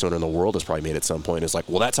box owner in the world has probably made at some point, is like,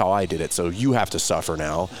 well, that's how I did it, so you have to suffer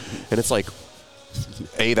now. And it's like,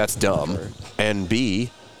 A, that's dumb, and B,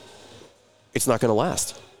 it's not going to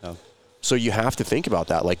last. No. So you have to think about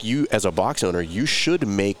that. Like, you, as a box owner, you should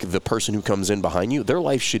make the person who comes in behind you, their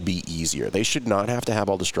life should be easier. They should not have to have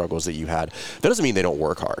all the struggles that you had. That doesn't mean they don't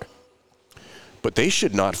work hard. But they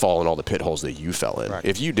should not fall in all the pit holes that you fell in. Right.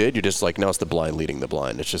 If you did, you're just like, now it's the blind leading the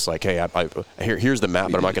blind. It's just like, hey, here's the map,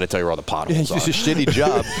 but I'm not going to tell you where all the potholes are. It's a shitty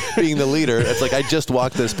job being the leader. It's like, I just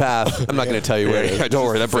walked this path. I'm not going to tell you where it is. Don't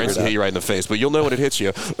worry, that brain's going to hit you right in the face, but you'll know when it hits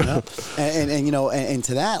you. Yeah. And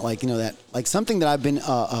to that, that something that I've been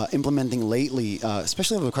implementing lately,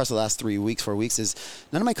 especially over the course of the last 4 weeks, is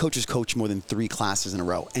none of my coaches coach more than 3 classes in a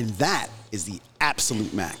row. And that is the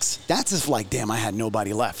absolute max. That's just like, damn, I had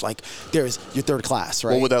nobody left. Like, there's your 3rd class,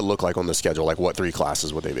 right? What would that look like on the schedule? Like, what 3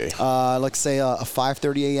 classes would they be? Like, say a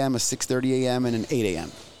 5:30 a.m., a 6:30 a.m., and an 8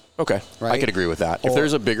 a.m. Okay, right? I could agree with that. If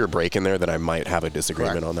there's a bigger break in there, then I might have a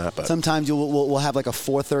disagreement on that. But sometimes we'll have like a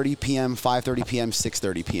 4:30 p.m., 5:30 p.m.,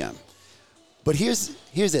 6:30 p.m. But here's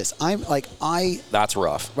this. That's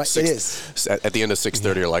rough. Right, it is. At the end of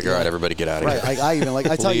 6:30, you're like, all right, everybody get out of here. Right.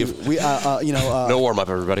 I tell you, we no warm up,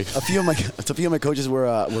 everybody. A few of my coaches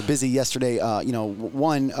were busy yesterday.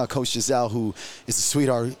 One Coach Giselle, who is a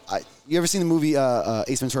sweetheart. You ever seen the movie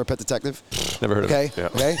Ace Ventura: Pet Detective? Never heard of it. Yeah.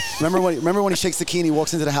 Okay. Remember when he shakes the key and he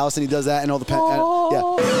walks into the house and he does that and all the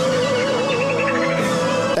yeah.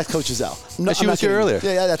 That's Coach Giselle. No, she was here earlier.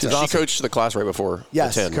 Yeah, that's right. She coached the class right before.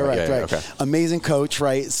 Yes, the 10, correct. Right. Okay. Amazing coach,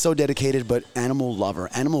 right? So dedicated, but animal lover,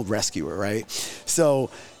 animal rescuer, right? So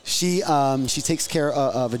she takes care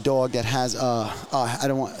of a dog that has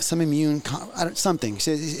something.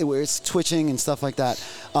 It's twitching and stuff like that.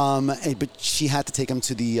 But she had to take him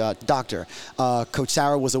to the doctor. Coach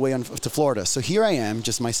Sarah was away to Florida, so here I am,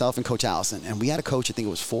 just myself and Coach Allison, and we had a coach. I think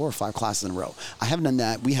it was 4 or 5 classes in a row. I haven't done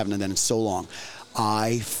that. We haven't done that in so long.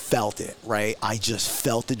 I felt it, right? I just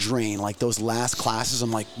felt the drain. Like those last classes,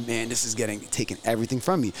 I'm like, man, this is taking everything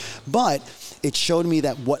from me. But it showed me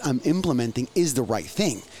that what I'm implementing is the right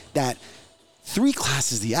thing. That 3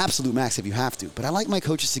 classes, the absolute max if you have to. But I like my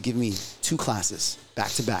coaches to give me 2 classes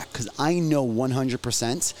back to back because I know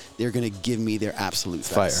 100% they're going to give me their absolute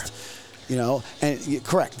best. You know, and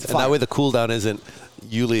correct. And that way the cool down isn't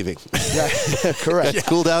you leaving. Yeah, correct. The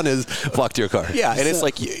cool down is walk to your car. Yeah, and it's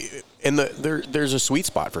like, and there's a sweet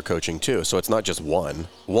spot for coaching too. So it's not just one.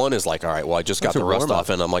 One is like, all right, well, I just got the rust off,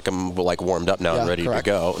 and I'm like warmed up now and ready to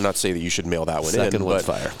go. Not to say that you should mail that one in. Second one's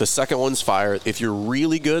fire. The second one's fire. If you're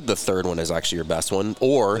really good, the third one is actually your best one.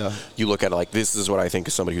 Or you look at it like, this is what I think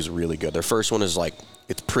is somebody who's really good. Their first one is like,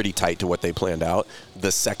 it's pretty tight to what they planned out.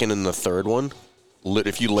 The second and the third one,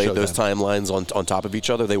 if you laid those timelines on top of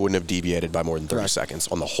each other, they wouldn't have deviated by more than 30 seconds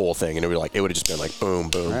on the whole thing, and it would have just been like boom,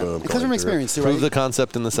 boom, boom. Because from experience, too, Prove the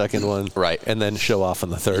concept in the second one, right, and then show off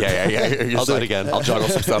in the third. Yeah. I'll do it again. I'll juggle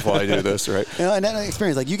some stuff while I do this, right? You know, and that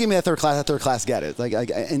experience, like you give me that third class, get it.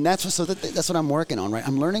 And that's what I'm working on, right?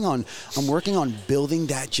 I'm working on building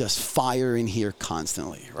that just fire in here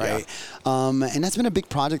constantly, right? Yeah. And that's been a big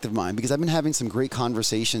project of mine because I've been having some great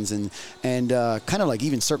conversations and kind of like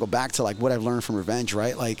even circle back to like what I've learned from Revenge,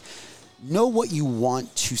 right? Like, know what you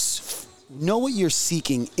want to, know what you're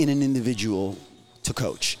seeking in an individual to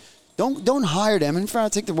coach. Don't hire them, and try to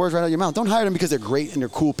take the words right out of your mouth. Don't hire them because they're great and they're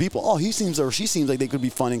cool people. Oh, he seems or she seems like they could be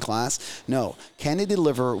fun in class. No. Can they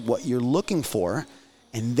deliver what you're looking for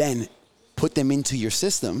and then put them into your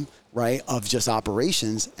system, right, of just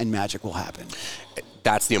operations, and magic will happen.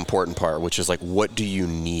 That's the important part, which is like, what do you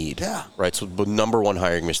need? Yeah. Right. So the number one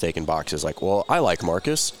hiring mistake in Box is like, well, I like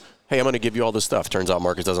Marcus. Hey, I'm going to give you all this stuff. Turns out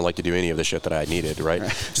Marcus doesn't like to do any of the shit that I needed, right?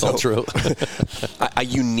 It's all true.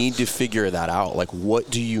 You need to figure that out. Like, what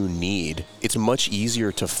do you need? It's much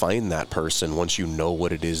easier to find that person once you know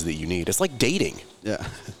what it is that you need. It's like dating. Yeah.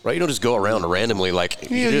 Right? You don't just go around randomly like,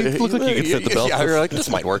 you look like you can fit the bill. Yeah, you're like, this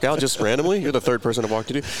might work out just randomly. You're the third person I've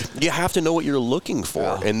walked into. You have to know what you're looking for.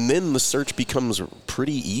 Yeah. And then the search becomes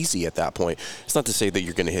pretty easy at that point. It's not to say that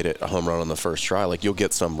you're going to hit a home run on the first try. Like, you'll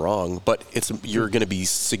get some wrong, but you're going to be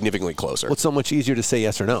significantly closer. Well, it's so much easier to say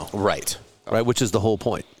yes or no. Right. Right, which is the whole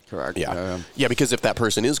point. Correct. Yeah. Yeah, because if that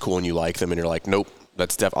person is cool and you like them and you're like, nope,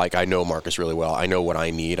 that's like, I know Marcus really well. I know what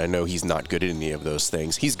I need. I know he's not good at any of those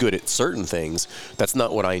things. He's good at certain things. That's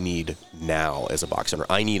not what I need now as a box owner.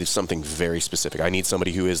 I need something very specific. I need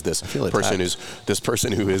somebody who is this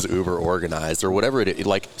person who is uber organized or whatever it is.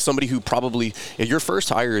 Like somebody who probably, your first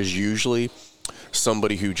hire is usually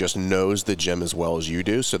somebody who just knows the gym as well as you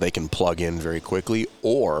do, so they can plug in very quickly,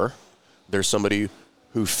 or there's somebody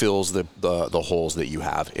who fills the holes that you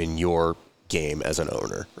have in your game as an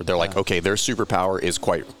owner. They're like, okay, their superpower is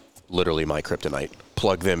quite literally my kryptonite.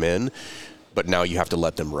 Plug them in, but now you have to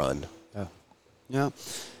let them run. Yeah.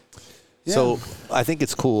 So I think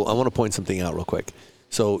it's cool. I want to point something out real quick.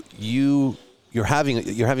 So you're having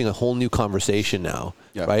a whole new conversation now,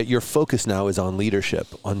 right? Your focus now is on leadership,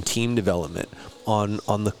 on team development,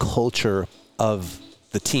 on the culture of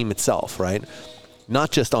the team itself, right?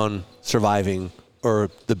 Not just on surviving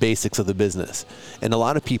or the basics of the business. And a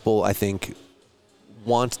lot of people, I think,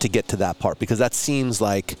 want to get to that part because that seems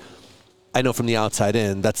like, I know from the outside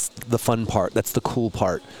in, that's the fun part, that's the cool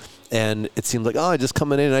part. And it seems like, I just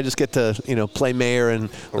coming in, I just get to, play mayor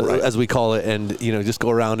and as we call it, and, just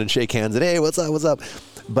go around and shake hands and, hey, what's up?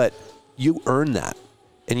 But you earn that.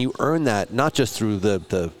 And you earn that not just through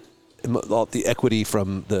the equity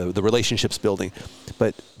from the relationships building,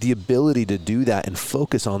 but the ability to do that and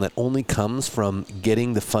focus on that only comes from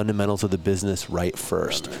getting the fundamentals of the business right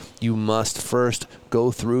first. Right. You must first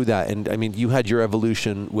go through that. And I mean, you had your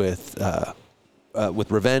evolution with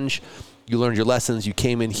Revenge. You learned your lessons. You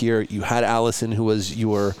came in here. You had Allison, who was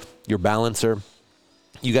your balancer.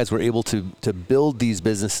 You guys were able to build this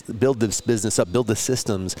business up, build the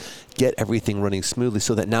systems, get everything running smoothly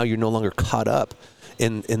so that now you're no longer caught up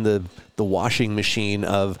in the washing machine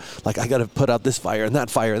of like, I got to put out this fire and that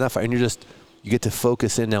fire and that fire. And you get to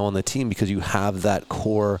focus in now on the team because you have that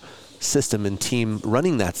core system and team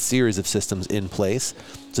running that series of systems in place.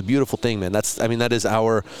 It's a beautiful thing, man. That is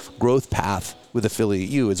our growth path with Affiliate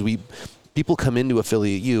U people come into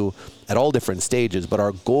Affiliate U at all different stages, but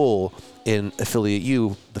our goal in Affiliate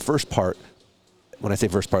U, the first part, when I say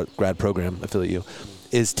first part, grad program, Affiliate U,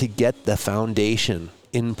 is to get the foundation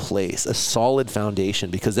in place, a solid foundation,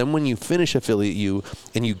 because then when you finish Affiliate U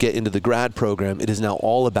and you get into the grad program, it is now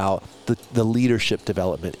all about the leadership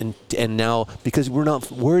development. And now, because we're not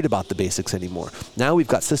worried about the basics anymore, now we've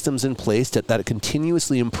got systems in place that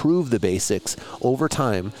continuously improve the basics over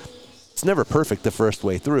time. It's never perfect the first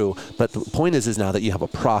way through, but the point is now that you have a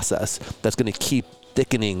process that's going to keep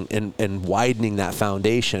thickening and widening that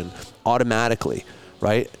foundation automatically,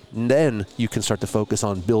 right? And then you can start to focus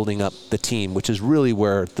on building up the team, which is really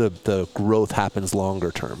where the growth happens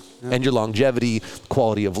longer term. Yeah. And your longevity,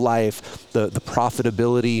 quality of life, the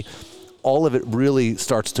profitability, all of it really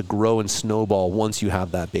starts to grow and snowball once you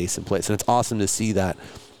have that base in place. And it's awesome to see that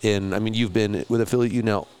you've been with Affiliate U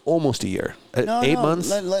now almost a year. 8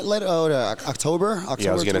 months? October?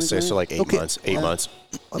 Yeah, I was going to say, so like 8 months. 8 months.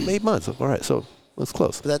 8 months. All right, so that's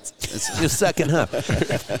close. But it's the second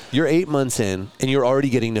half. You're 8 months in, and you're already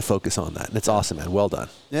getting to focus on that. And it's awesome, man. Well done.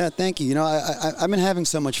 Yeah, thank you. I've been having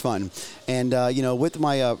so much fun. And, with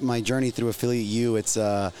my journey through Affiliate U, it's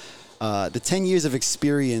the 10 years of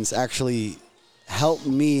experience actually helped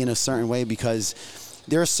me in a certain way, because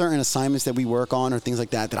there are certain assignments that we work on or things like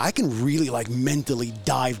that I can really like mentally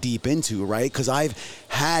dive deep into, right? Because I've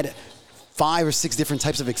had 5 or 6 different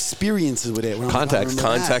types of experiences with it. Context matters.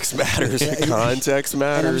 Context matters. And I'm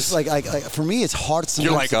just like for me, it's hard.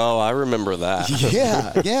 You're like, oh, I remember that.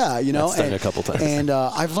 Yeah. That's done a couple times. And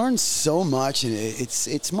I've learned so much, and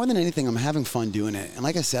it's more than anything, I'm having fun doing it. And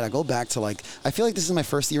like I said, I go back to I feel like this is my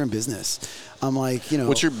first year in business. I'm like,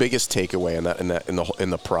 What's your biggest takeaway in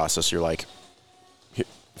the process? You're like,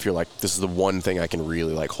 if you're like, this is the one thing I can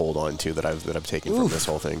really like hold on to that I've taken from this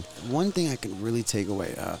whole thing. One thing I can really take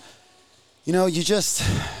away. You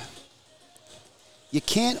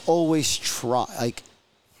can't always try.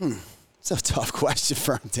 It's a tough question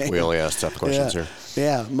for him. We only ask tough questions here.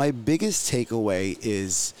 Yeah. My biggest takeaway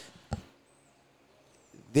is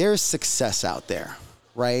there's success out there,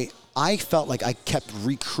 right? I felt like I kept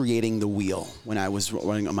recreating the wheel when I was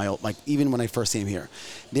running on my own, even when I first came here.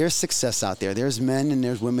 There's success out there. There's men and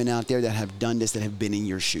there's women out there that have done this, that have been in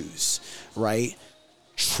your shoes, right?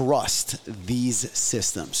 Trust these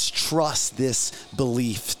systems. Trust this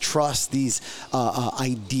belief. Trust these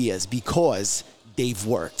ideas, because they've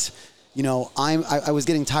worked. I was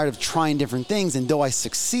getting tired of trying different things, and though I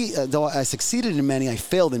succeeded in many, I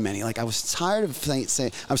failed in many. I was tired of I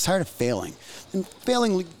was tired of failing, and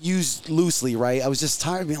failing used loosely, right? I was just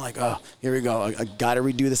tired of being like, oh, here we go. I got to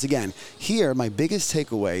redo this again. Here, my biggest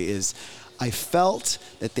takeaway is I felt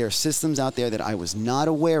that there are systems out there that I was not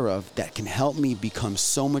aware of that can help me become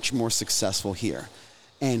so much more successful here.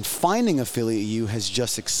 And finding Affiliate U has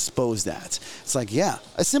just exposed that. It's like, yeah,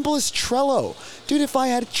 as simple as Trello. Dude, if I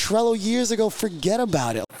had Trello years ago, forget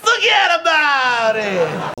about it. Forget about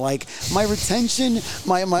it! Like, my retention,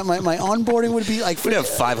 my onboarding would be like... We'd have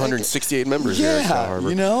 568 members here at Cal Harbor.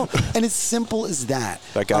 And it's simple as that.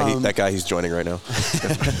 That guy, he's joining right now.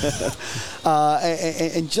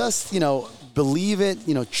 And just, believe it,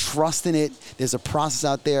 trust in it. There's a process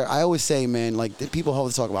out there. I always say, man, people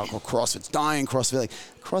always talk about, CrossFit's dying,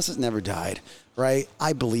 CrossFit never died, right?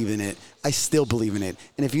 I believe in it. I still believe in it.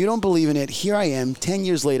 And if you don't believe in it, here I am 10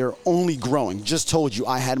 years later, only growing. Just told you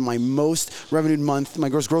I had my most revenued month, my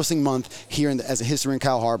grossing month here as a history in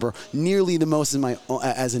Cal Harbor, nearly the most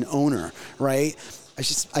as an owner, right?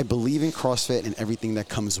 I believe in CrossFit and everything that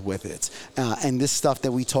comes with it. And this stuff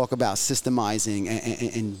that we talk about, systemizing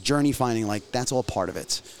and journey finding, that's all part of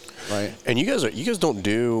it, right? And you guys don't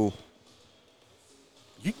do...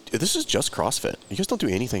 this is just CrossFit. You guys don't do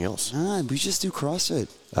anything else. We just do CrossFit.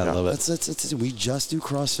 I love it. We just do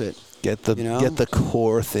CrossFit. Get the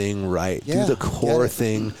core thing right. Yeah, do the core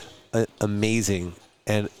thing amazing,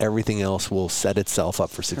 and everything else will set itself up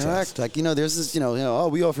for success. Correct. There's this,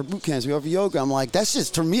 we offer boot camps, we offer yoga. I'm like, that's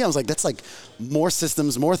just, for me, I was like, that's like more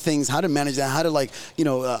systems, more things, how to manage that, how to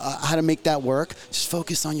how to make that work. Just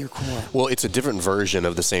focus on your core. Well, it's a different version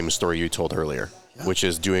of the same story you told earlier. Yeah. Which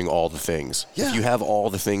is doing all the things. Yeah. If you have all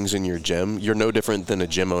the things in your gym, you're no different than a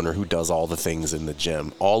gym owner who does all the things in the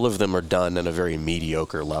gym. All of them are done at a very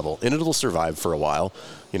mediocre level, and it'll survive for a while.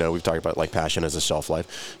 We've talked about passion as a shelf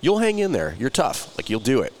life. You'll hang in there. You're tough. You'll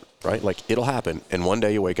do it, right? It'll happen. And one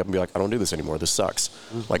day you wake up and be like, I don't do this anymore. This sucks.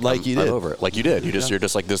 I'm over it. You're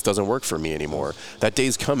just like, this doesn't work for me anymore. That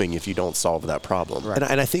day's coming if you don't solve that problem. Right.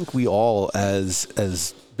 And I think we all,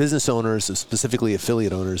 as business owners, specifically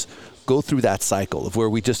affiliate owners, go through that cycle of where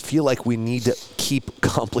we just feel like we need to keep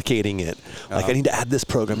complicating it. I need to add this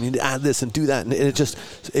program, I need to add this and do that. And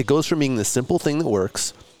it goes from being the simple thing that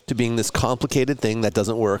works to being this complicated thing that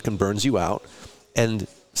doesn't work and burns you out. And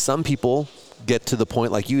some people get to the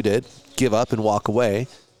point like you did, give up and walk away.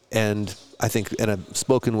 And I think, and I've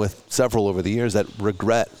spoken with several over the years that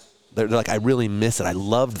regret. They're like, I really miss it. I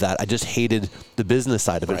loved that. I just hated the business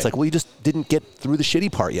side of it. Right. It's like, well, you just didn't get through the shitty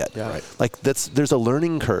part yet. Yeah. Right. There's a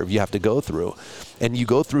learning curve you have to go through. And you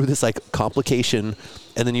go through this complication,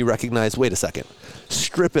 and then you recognize, wait a second,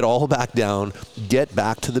 strip it all back down, get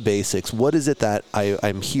back to the basics. What is it that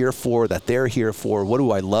I'm here for, that they're here for? What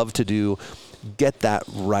do I love to do? Get that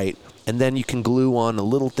right. And then you can glue on a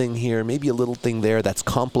little thing here, maybe a little thing there that's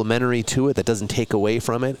complementary to it, that doesn't take away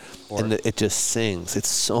from it. And it just sings. It's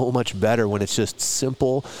so much better when it's just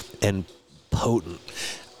simple and potent.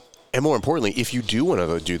 And more importantly, if you do want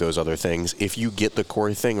to do those other things, if you get the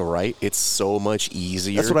core thing right, it's so much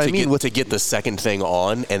easier to get the second thing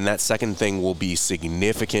on, and that second thing will be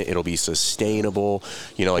significant. It'll be sustainable.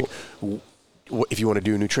 You know, like if you want to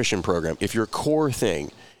do a nutrition program, if your core thing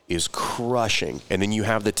is crushing, and then you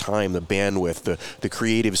have the time, the bandwidth, the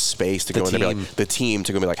creative space to go in there, the team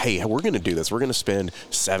to go and be like, hey, we're going to do this. We're going to spend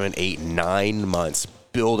 7, 8, 9 months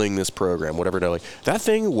building this program, whatever. Like, that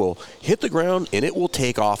thing will hit the ground and it will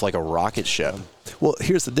take off like a rocket ship. Well,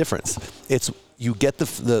 here's the difference. It's you get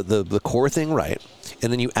the core thing right,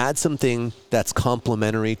 and then you add something that's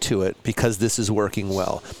complementary to it because this is working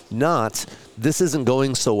well. Not, this isn't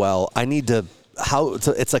going so well, I need to,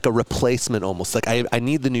 it's like a replacement almost. Like I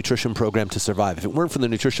need the nutrition program to survive. If it weren't for the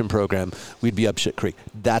nutrition program, we'd be up shit creek.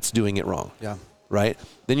 That's doing it wrong. Yeah. Right?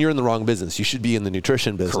 Then you're in the wrong business. You should be in the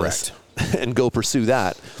nutrition business. Correct. And go pursue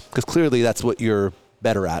that, because clearly that's what you're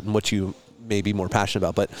better at and what you may be more passionate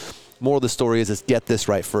about. But moral of the story is get this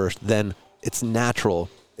right first. Then it's natural.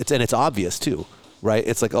 It's obvious too, right?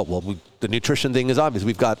 It's like, oh, well, the nutrition thing is obvious.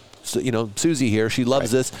 We've got, Susie here. She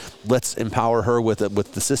loves this. Let's empower her with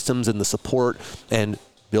the systems and the support and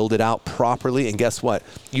build it out properly. And guess what?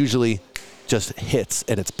 Usually just hits,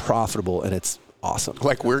 and it's profitable, and it's awesome.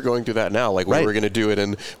 Like we're going through that now. Like we were going to do it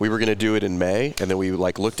in May, and then we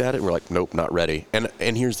looked at it and we're like, nope, not ready.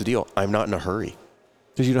 And here's the deal. I'm not in a hurry.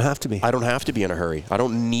 Because you don't have to be. I don't have to be in a hurry. I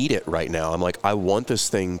don't need it right now. I'm like, I want this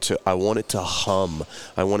thing I want it to hum.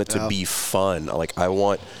 I want it to be fun. Like, I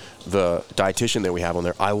want the dietitian that we have on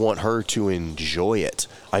there, I want her to enjoy it.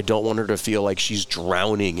 I don't want her to feel like she's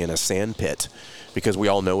drowning in a sand pit, because we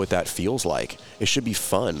all know what that feels like. It should be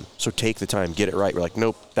fun. So take the time, get it right. We're like,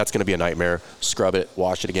 nope, that's going to be a nightmare. Scrub it,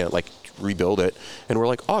 wash it again, like rebuild it. And we're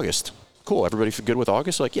like, August. Cool. Everybody feel good with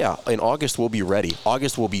August? Like, yeah, in August we'll be ready.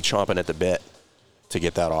 August we'll be chomping at the bit to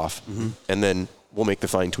get that off. Mm-hmm. And then we'll make the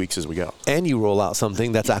fine tweaks as we go. And you roll out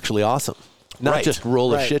something that's actually awesome. Not just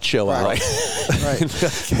roll a shit show out. Right.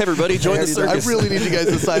 Everybody join the circus. I really need you guys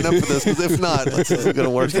to sign up for this, because if not, this isn't going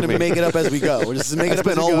to work. We're just going to make it up as we go. We're just making it up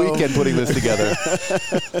as we go. I spent all weekend putting this together.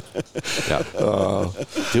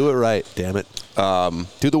 Do it right, damn it.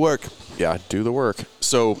 Do the work. Yeah, do the work.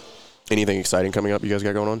 So, anything exciting coming up you guys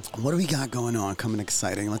got going on? What do we got going on coming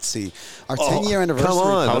exciting? Let's see. Our 10-year anniversary. Come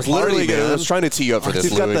on. I was literally I was trying to tee you up for this.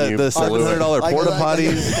 You've got the $700 porta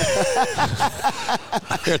potties.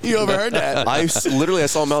 You overheard that. I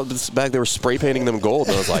saw them out this back. They were spray painting them gold.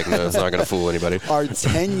 And I was like, no, it's not going to fool anybody. Our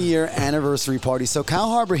 10-year anniversary party. So Cow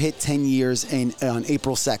Harbor hit 10 years on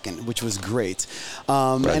April 2nd, which was great.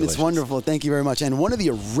 And it's wonderful. Thank you very much. And one of the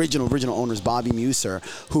original owners, Bobby Muser,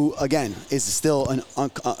 who, again, is still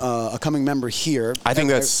a coming member here. I think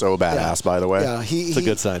that's so badass, by the way. Yeah, it's a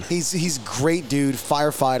good sign. He's great dude,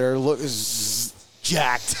 firefighter, looks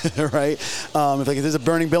jacked, right? If there's a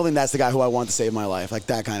burning building, that's the guy who I want to save my life, like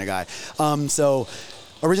that kind of guy. So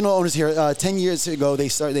original owners here, 10 years ago, they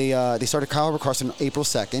started Cow Harbor Cross on April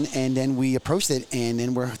 2nd, and then we approached it, and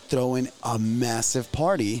then we're throwing a massive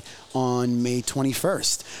party on May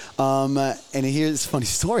 21st. And here's a funny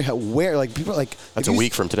story. People like... That's a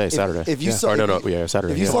week from today, Saturday. If you saw...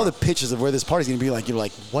 Saturday. If you saw the pictures of where this party's going to be, you're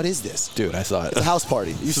like, what is this? Dude, I saw it. It's a house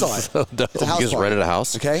party. You saw it. So dope. It's a house you guys party. rented a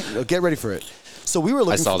house? Okay? Get ready for it. So we were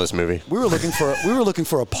looking. I saw this movie. We were looking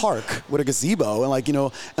for a park with a gazebo, and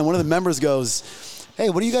and one of the members goes, "Hey,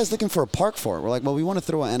 what are you guys looking for a park for?" We're like, "Well, we want to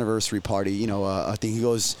throw an anniversary party, I think." He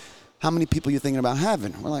goes, "How many people are you thinking about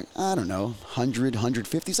having?" We're like, "I don't know, 100,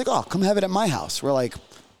 150. He's like, "Oh, come have it at my house." We're like,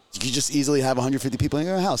 "You could just easily have 150 people in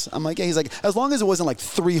your house." I'm like, "Yeah." He's like, "As long as it wasn't like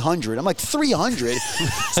 300." I'm like, 300?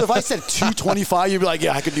 So if I said 225, you'd be like,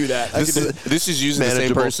 "Yeah, I could do that." This is usually the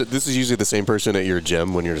same person. This is usually the same person at your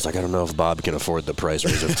gym when you're just like, I don't know if Bob can afford the price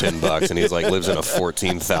raise of $10, and he's like lives in a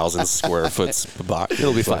 14,000 square foot box.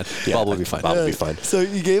 It'll be fine. Yeah, Bob will be fine. Bob will be fine. So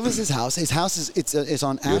he gave us his house. His house is it's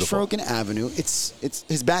on Ashbroken Avenue. It's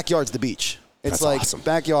his backyard's the beach. It's That's like awesome.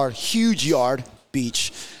 Backyard, huge yard,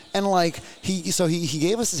 beach. And he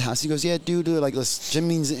gave us his house. He goes, "Yeah, dude, listen, gym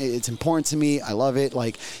means it's important to me. I love it."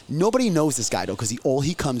 Like, nobody knows this guy though, because all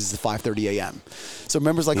he comes is at 5:30 a.m. So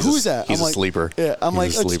members like, "Who's that?" He's I'm a like, sleeper. Yeah, I'm like,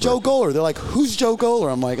 "It's Joe Goler." They're like, "Who's Joe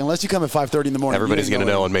Goler?" I'm like, "Unless you come at 5:30 in the morning, Everybody's going to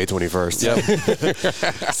know on May 21st.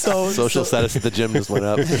 Yep. Social status at the gym just went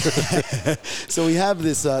up. So we have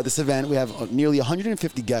this event. We have nearly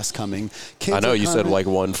 150 guests coming. Kids I know are you said coming. like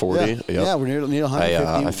 140. Yeah, Yep. yeah, we're near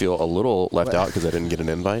 150. I feel a little left out because I didn't get an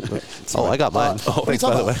invite. mine. But I got mine. Thanks,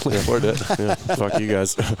 by the way. yeah, Florida did. Yeah, fuck you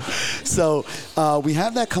guys. So we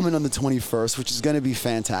have that coming on the 21st, which is going to be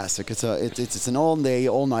fantastic. It's an all-day,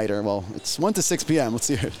 all-nighter. Well, it's 1 to 6 p.m. Let's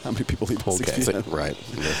see how many people leave at 6 p.m. Right.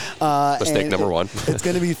 Yeah. Mistake number one. It's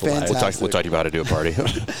going to be fantastic. We'll talk to you about how to do a party.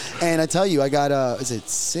 And I tell you, I got, is it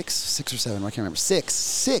six or seven? I can't remember.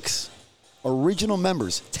 Six original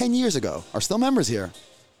members 10 years ago are still members here,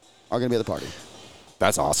 are going to be at the party.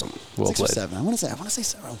 That's awesome. Well 6 played. or 7. I want to say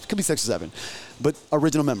 7. It could be 6 or 7. But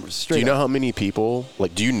original members, straight Do you know up. how many people,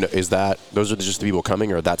 like, do you know, is that, those are just the people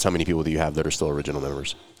coming, or that's how many people that you have that are still original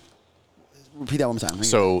members? Repeat that one more time.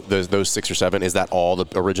 So those 6 or 7, is that all the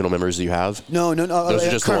original members that you have? No. Those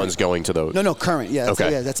are just current. the ones going to those? No, current. Yeah.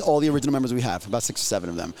 Okay. That's all the original members we have, about 6 or 7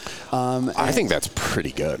 of them. I think that's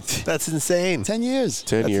pretty good. That's insane. 10 years.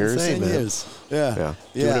 10 years. insane, 10 man. years. Yeah.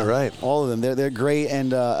 Doing it right. All of them. They're great.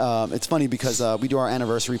 And it's funny because we do our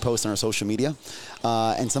anniversary post on our social media.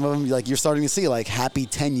 And some of them, like, you're starting to see, like, happy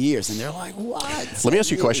 10 years. And they're like, what? Let me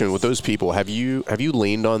ask you a question. With those people, have you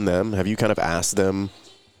leaned on them? Have you kind of asked them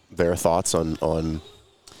their thoughts on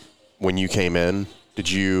when you came in?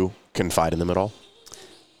 Did you confide in them at all?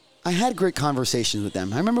 I had great conversations with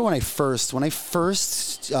them. I remember when I first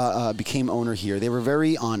became owner here, they were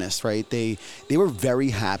very honest, right? They were very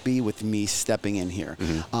happy with me stepping in here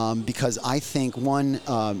because I think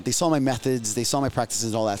they saw my methods, they saw my practices,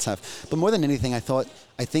 and all that stuff. But more than anything, I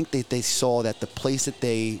think they saw that the place that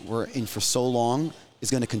they were in for so long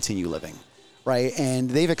is going to continue living, right? And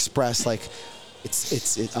they've expressed like,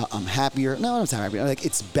 I'm happier. No, I'm not happier. Like,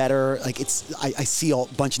 it's better. Like, I see a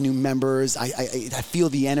bunch of new members. I feel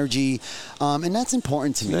the energy, and that's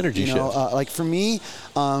important to me. Energy shift. Like for me,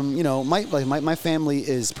 my family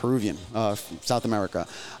is Peruvian, South America,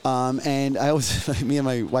 and me and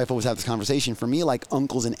my wife always have this conversation. For me, like,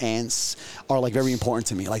 uncles and aunts are like very important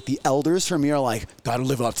to me. Like, the elders for me are like, gotta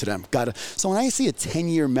live up to them. So when I see a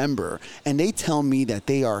 10-year member and they tell me that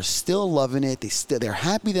they are still loving it, they're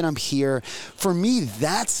happy that I'm here. For me,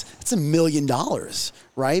 that's $1 million,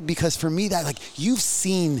 right? Because for me, that, like, you've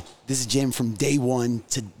seen this gym from day one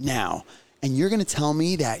to now, and you're going to tell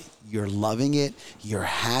me that you're loving it, you're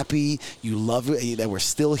happy, you love it, that we're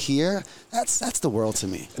still here. That's the world to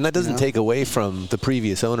me. And that doesn't take away from the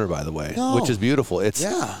previous owner, by the way, No. which is beautiful.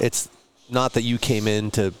 It's not that you came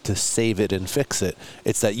in to save it and fix it.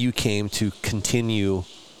 It's that you came to continue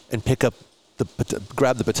and grab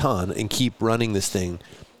the baton and keep running this thing.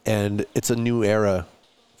 And it's a new era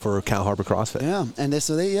for Cow Harbor CrossFit. Yeah, and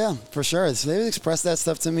for sure. So they expressed that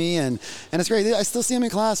stuff to me, and it's great. I still see him in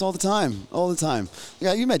class all the time.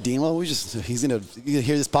 Yeah, you met Dean. Well, he's gonna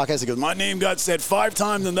hear this podcast. He goes, "My name got said 5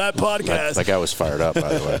 times in that podcast." That guy was fired up,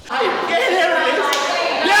 by the way.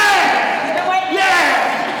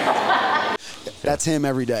 That's him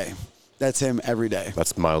every day.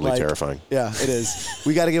 That's mildly terrifying. Yeah, it is.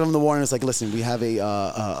 We got to give him the warning. It's like, listen, we have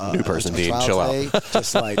a New person, Dean. trial Chill today. out.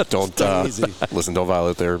 Just like, Don't take it easy. listen. Don't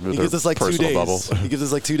violate their He gives us like 2 personal days. bubble. He gives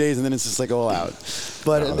us like 2 days, and then it's just like all out.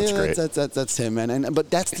 But No, that's great. That's him, man.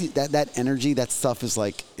 But that's that energy, that stuff is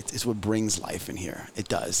like it's what brings life in here. It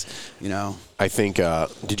does, you know. I think.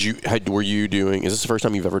 Were you doing? Is this the first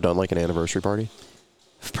time you've ever done like an anniversary party?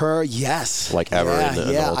 Yes. Like ever in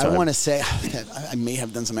the whole time? I want to say I may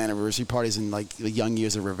have done some anniversary parties in like the young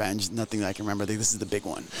years of revenge. Nothing that I can remember. This is the big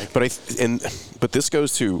one. But this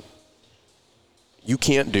goes to, you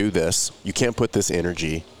can't do this. You can't put this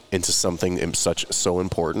energy into something so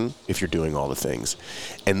important if you're doing all the things,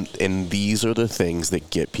 and these are the things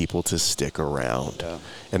that get people to stick around. Yeah.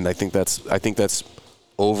 And I think that's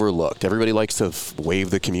overlooked. Everybody likes to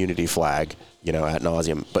wave the community flag, ad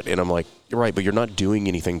nauseum. And I'm like, you're right, but you're not doing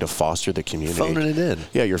anything to foster the community. Phoning it in.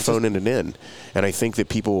 Yeah, you're phoning it in. And I think that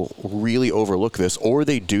people really overlook this, or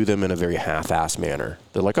they do them in a very half-assed manner.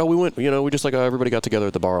 They're like, oh, we went, we just everybody got together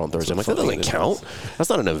at the bar on Thursday. I'm like, that doesn't count. That's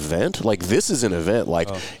not an event. Like, this is an event. Like,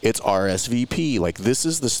 it's RSVP. Like, this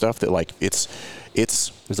is the stuff that, like, it's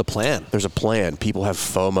there's a plan. There's a plan. People have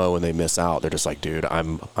FOMO and they miss out. They're just like, dude,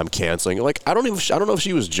 I'm canceling. Like, I don't know if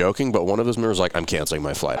she was joking, but one of those members was like, I'm canceling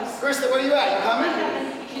my flight. Krista, where are you at? You coming?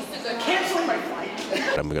 Canceling my flight.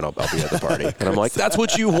 I'll be at the party. And I'm like, that's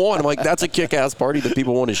what you want. I'm like, that's a kick-ass party that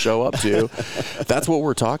people want to show up to. That's what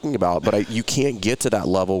we're talking about. But you can't get to that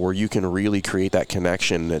level where you can really create that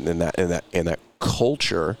connection and that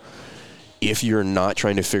culture if you're not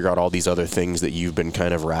trying to figure out all these other things that you've been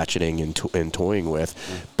kind of ratcheting and toying with.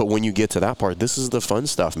 But when you get to that part, this is the fun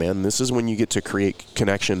stuff, man. This is when you get to create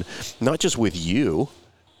connection, not just with you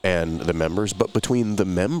and the members, but between the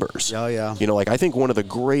members. Oh, yeah. I think one of the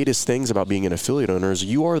greatest things about being an affiliate owner is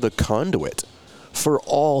you are the conduit for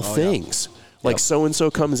all things. Yeah. Like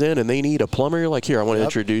so-and-so comes in and they need a plumber. You're like, here, I want to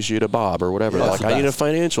introduce you to Bob or whatever. Yeah, Like, I need a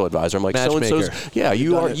financial advisor. I'm like, so-and-so's. Yeah,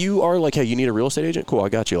 you are like, hey, you need a real estate agent? Cool, I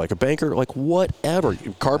got you. Like a banker, like whatever.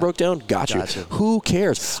 Your car broke down? Got you. Who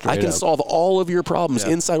cares? I can solve all of your problems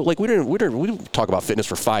inside. Like we didn't talk about fitness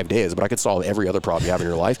for 5 days, but I could solve every other problem you have in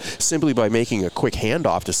your life simply by making a quick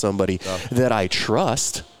handoff to somebody that I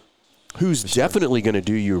trust, who's definitely going to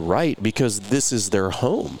do you right because this is their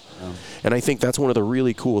home. And I think that's one of the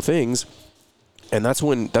really cool things. And that's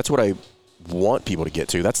what I want people to get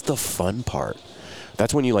to. That's the fun part.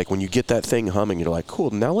 That's when you get that thing humming, you're like,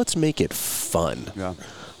 cool, now let's make it fun. Yeah.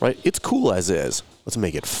 Right? It's cool as is. Let's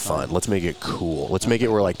make it fun. Let's make it cool. Let's make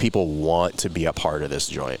it where like people want to be a part of this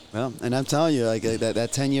joint. Well, and I'm telling you, like that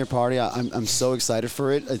 10-year party, I'm so excited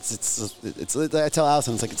for it. It's I tell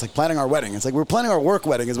Allison, it's like planning our wedding. It's like we're planning our work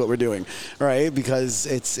wedding is what we're doing, right? Because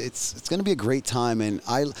it's going to be a great time, and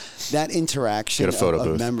that interaction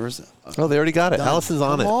of members. Oh, they already got it. Allison's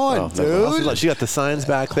on it. Come on, dude. She got the signs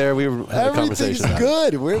back there. We were having a conversation.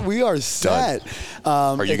 Everything's good. We are set.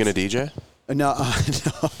 Are you going to DJ? No,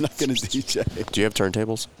 I'm not going to DJ. Do you have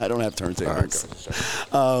turntables? I don't have turntables.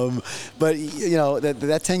 But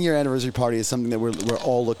that 10-year anniversary party is something that we're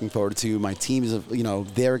all looking forward to. My team is,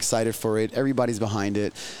 they're excited for it. Everybody's behind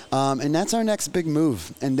it, and that's our next big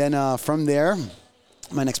move. And then from there,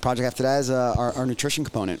 my next project after that is our nutrition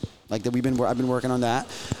component. Like that, I've been working on that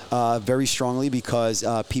very strongly because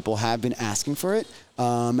people have been asking for it,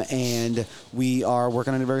 and we are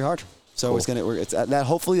working on it very hard. So cool.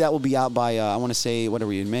 Hopefully that will be out by I want to say, what are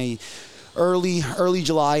we in May? Early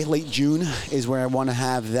July, late June is where I want to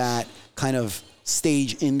have that kind of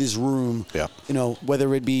stage in this room. Yeah.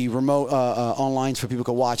 Whether it be remote online for people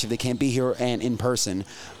to watch if they can't be here and in person,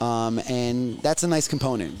 and that's a nice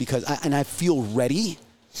component because I feel ready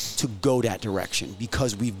to go that direction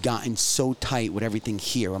because we've gotten so tight with everything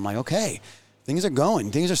here. I'm like, okay. Things are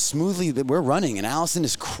going. Things are smoothly. We're running, and Allison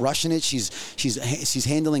is crushing it. She's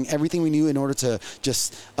handling everything we knew in order to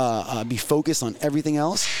just be focused on everything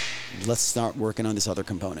else. Let's start working on this other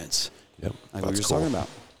components. Yep, like we were just talking about.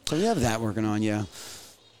 So we have that working on, yeah.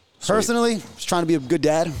 Sweet. Personally, just trying to be a good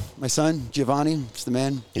dad. My son, Giovanni, is the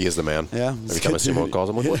man. He is the man. Yeah. Every time I see him, calls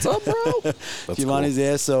him like, what's up, bro? Giovanni's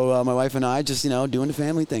there, so my wife and I just, doing the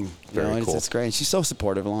family thing. Very cool. It's great. And she's so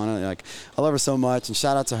supportive, Alana. Like, I love her so much, and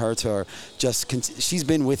shout out to her she's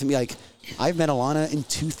been with me. Like, I've met Alana in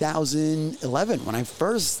 2011 when I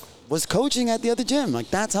first was coaching at the other gym.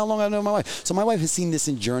 Like, that's how long I've known my wife. So my wife has seen this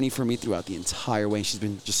journey for me throughout the entire way, and she's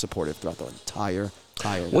been just supportive throughout the entire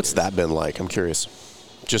What's that been like? I'm curious.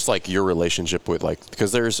 Just like your relationship with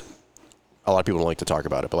because there's a lot of people don't like to talk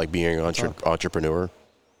about it, but like being an entrepreneur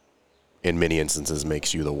in many instances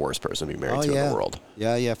makes you the worst person to be married to in the world.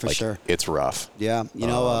 Yeah, for sure. It's rough. Yeah,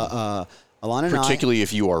 Alana and particularly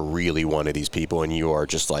if you are really one of these people and you are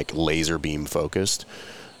just like laser beam focused,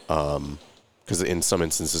 because in some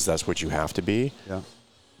instances that's what you have to be. Yeah.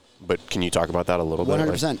 But can you talk about that a little bit?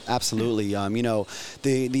 100%, absolutely.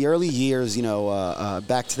 The early years,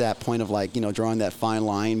 back to that point of drawing that fine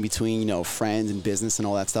line between, friends and business and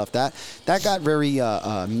all that stuff, that got very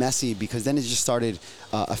messy because then it just started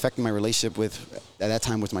affecting my relationship at that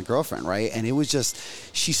time with my girlfriend, right? And it was just,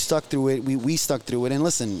 she stuck through it, we stuck through it. And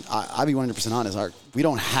listen, I'll be 100% honest, we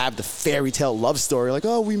don't have the fairy tale love story, like,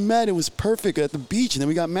 oh, we met, it was perfect at the beach, and then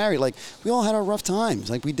we got married. Like, we all had our rough times,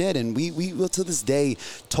 like we did. And we will to this day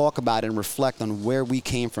talk about it and reflect on where we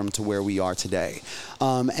came from to where we are today.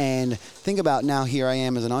 And think about now, here I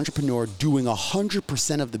am as an entrepreneur doing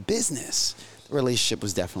 100% of the business. The relationship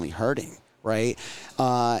was definitely hurting, right?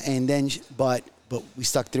 But we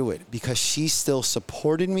stuck through it because she still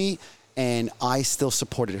supported me and I still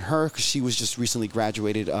supported her because she was just recently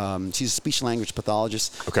graduated. She's a speech language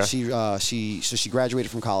pathologist. Okay. She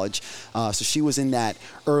graduated from college. So she was in that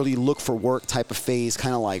early look for work type of phase,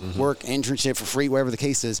 kind of like work, internship for free, whatever the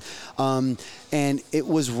case is. And it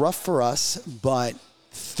was rough for us, but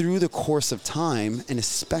through the course of time, and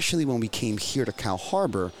especially when we came here to Cal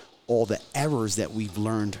Harbor, all the errors that we've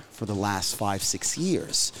learned for the last 5-6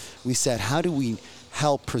 years, we said, how do we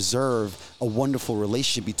help preserve a wonderful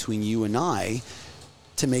relationship between you and I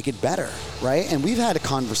to make it better, right? And we've had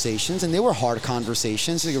conversations, and they were hard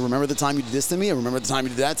conversations. So you remember the time you did this to me? I remember the time you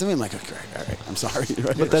did that to me? I'm like, okay, all right, I'm sorry.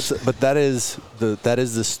 Right? But that is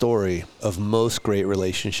the story of most great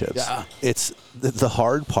relationships. Yeah. It's the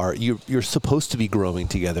hard part. You're supposed to be growing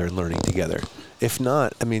together and learning together. If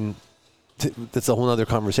not, I mean, that's a whole other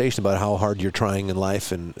conversation about how hard you're trying in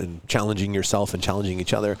life and challenging yourself and challenging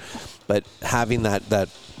each other. But having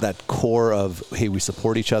that core of, hey, we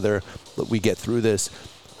support each other, we get through this.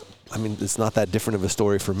 I mean, it's not that different of a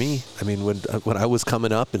story for me. I mean, when I was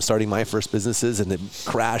coming up and starting my first businesses and then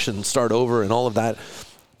crash and start over and all of that,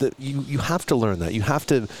 you have to learn that. You have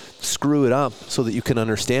to screw it up so that you can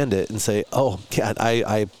understand it and say, oh, yeah,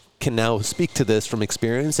 I can now speak to this from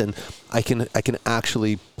experience, and I can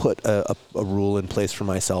actually put a rule in place for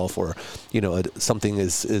myself, or something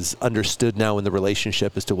is understood now in the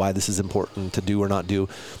relationship as to why this is important to do or not do,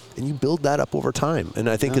 and you build that up over time. And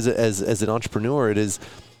I think as an entrepreneur, it is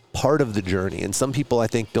part of the journey. And some people, I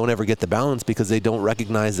think, don't ever get the balance because they don't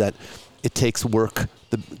recognize that it takes work.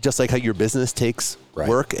 Just like how your business takes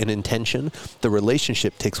work and intention, the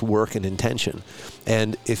relationship takes work and intention.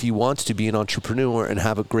 And if you want to be an entrepreneur and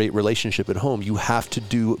have a great relationship at home, you have to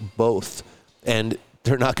do both. And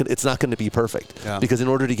it's not going to be perfect. Yeah. Because in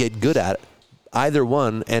order to get good at either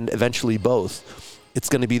one and eventually both, it's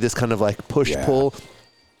going to be this kind of like push-pull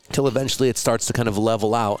till eventually it starts to kind of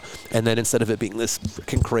level out. And then instead of it being this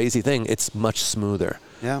freaking crazy thing, it's much smoother.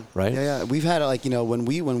 Yeah. Right? Yeah. We've had when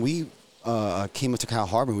we came into Cal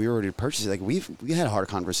Harbor, we were ready to purchase it. Like we had a hard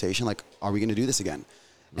conversation. Like, are we going to do this again?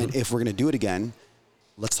 Mm-hmm. And if we're going to do it again,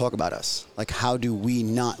 let's talk about us. Like, how do we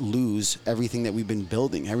not lose everything that we've been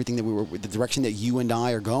building, everything that the direction that you and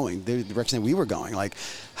I are going, the direction that we were going? Like,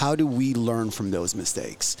 how do we learn from those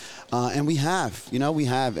mistakes? And we have.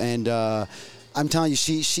 And I'm telling you,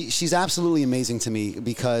 she's absolutely amazing to me,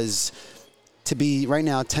 because to be right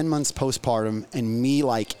now 10 months postpartum and me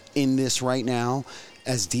like in this right now,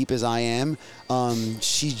 as deep as I am,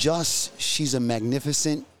 she's a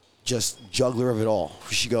magnificent just juggler of it all.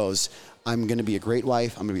 She goes, I'm going to be a great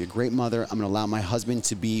wife. I'm going to be a great mother. I'm going to allow my husband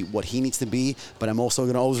to be what he needs to be, but I'm also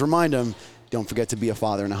going to always remind him, don't forget to be a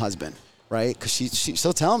father and a husband, right? Because she's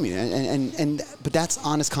still telling me, but that's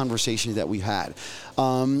honest conversations that we've had,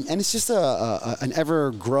 and it's just an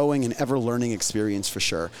ever growing and ever learning experience for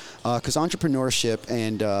sure. Because entrepreneurship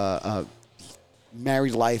and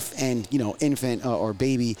married life and infant or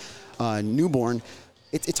baby, newborn,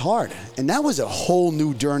 it's hard, and that was a whole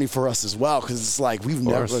new journey for us as well, because it's like we've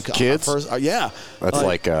never kids. That's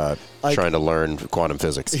like trying to learn quantum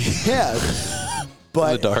physics. Yeah,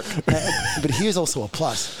 but in the dark. But here's also a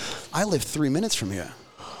plus. I live 3 minutes from here.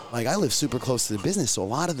 Like, I live super close to the business, so a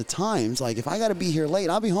lot of the times, like, if I got to be here late,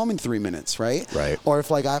 I'll be home in 3 minutes, right? Right. Or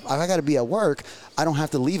if I got to be at work, I don't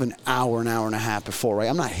have to leave an hour and a half before, right?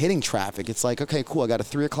 I'm not hitting traffic. It's like, okay, cool, I got a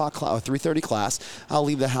 3 o'clock or 3:30 class. I'll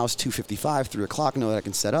leave the house 2:55, 3 o'clock, know that I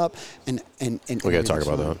can set up, and we got to talk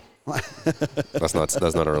about that.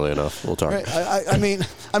 That's not early enough. We'll talk. Right. I mean,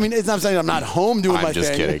 it's not saying I'm not home doing my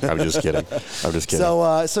thing. I'm just kidding.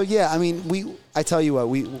 So yeah, I mean, I tell you what,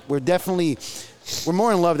 we're definitely. We're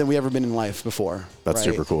more in love than we've ever been in life before. That's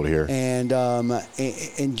super cool to hear. And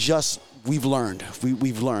just we've learned,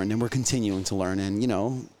 and we're continuing to learn.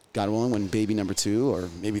 And God willing, when baby number 2 or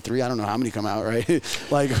maybe 3, I don't know how many come out, right?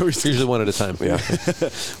 Like it's usually one at a time. Yeah,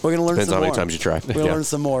 we're gonna learn. Depends some how many more. times you try. We're gonna learn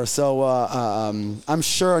some more. So I'm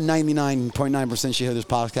sure 99.9% she heard this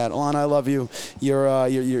podcast. Alana, I love you.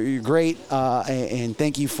 You're great, and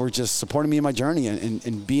thank you for just supporting me in my journey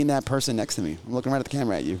and being that person next to me. I'm looking right at the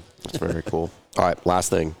camera at you. That's very cool. All right, last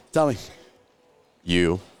thing. Tell me.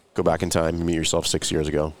 You go back in time, you meet yourself 6 years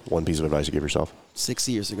ago. One piece of advice you give yourself. 6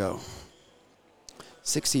 years ago.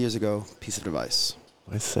 6 years ago, piece of advice.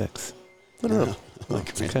 Why 6? I don't know.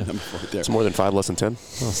 Okay. It's more than 5, less than 10.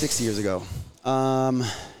 6 years ago. At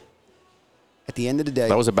the end of the day.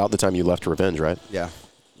 That was about the time you left Revenge, right? Yeah,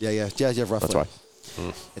 roughly. That's why.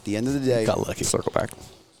 At the end of the day. Got lucky. Circle back.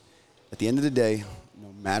 At the end of the day,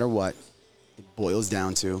 no matter what, it boils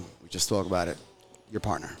down to, we just talk about it, your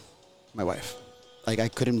partner, my wife. Like, I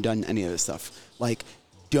couldn't have done any of this stuff. Like,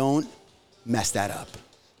 don't mess that up.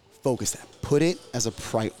 Focus that. Put it as a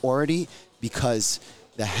priority, because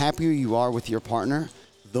the happier you are with your partner,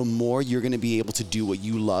 the more you're going to be able to do what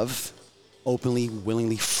you love openly,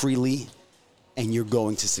 willingly, freely, and you're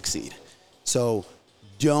going to succeed. So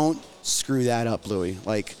don't screw that up, Louis.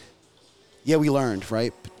 Like, yeah, we learned,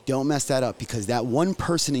 right? But don't mess that up, because that one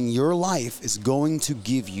person in your life is going to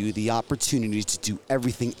give you the opportunity to do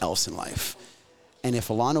everything else in life. And if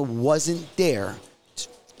Alana wasn't there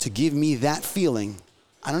to give me that feeling,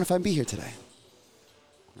 I don't know if I'd be here today.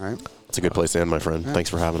 All right. That's a good place to end, my friend. Right.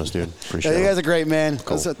 Thanks for having us, dude. Appreciate it. You guys are great, man.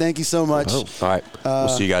 Cool. So thank you so much. All right. We'll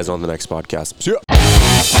see you guys on the next podcast. See ya.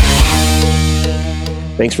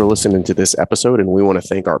 Thanks for listening to this episode, and we want to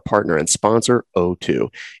thank our partner and sponsor, O2.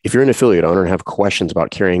 If you're an affiliate owner and have questions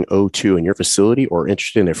about carrying O2 in your facility or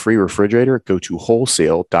interested in a free refrigerator, go to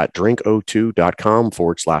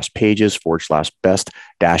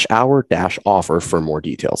wholesale.drinko2.com/pages/best-hour-offer for more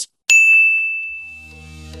details.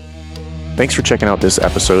 Thanks for checking out this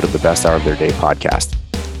episode of the Best Hour of Their Day podcast.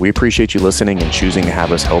 We appreciate you listening and choosing to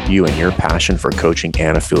have us help you in your passion for coaching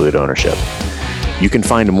and affiliate ownership. You can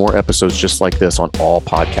find more episodes just like this on all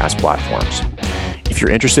podcast platforms. If you're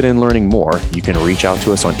interested in learning more, you can reach out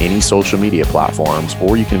to us on any social media platforms,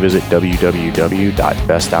 or you can visit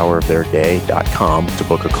www.besthouroftheirday.com to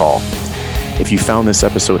book a call. If you found this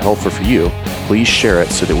episode helpful for you, please share it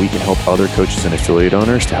so that we can help other coaches and affiliate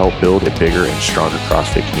owners to help build a bigger and stronger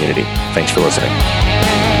CrossFit community. Thanks for listening.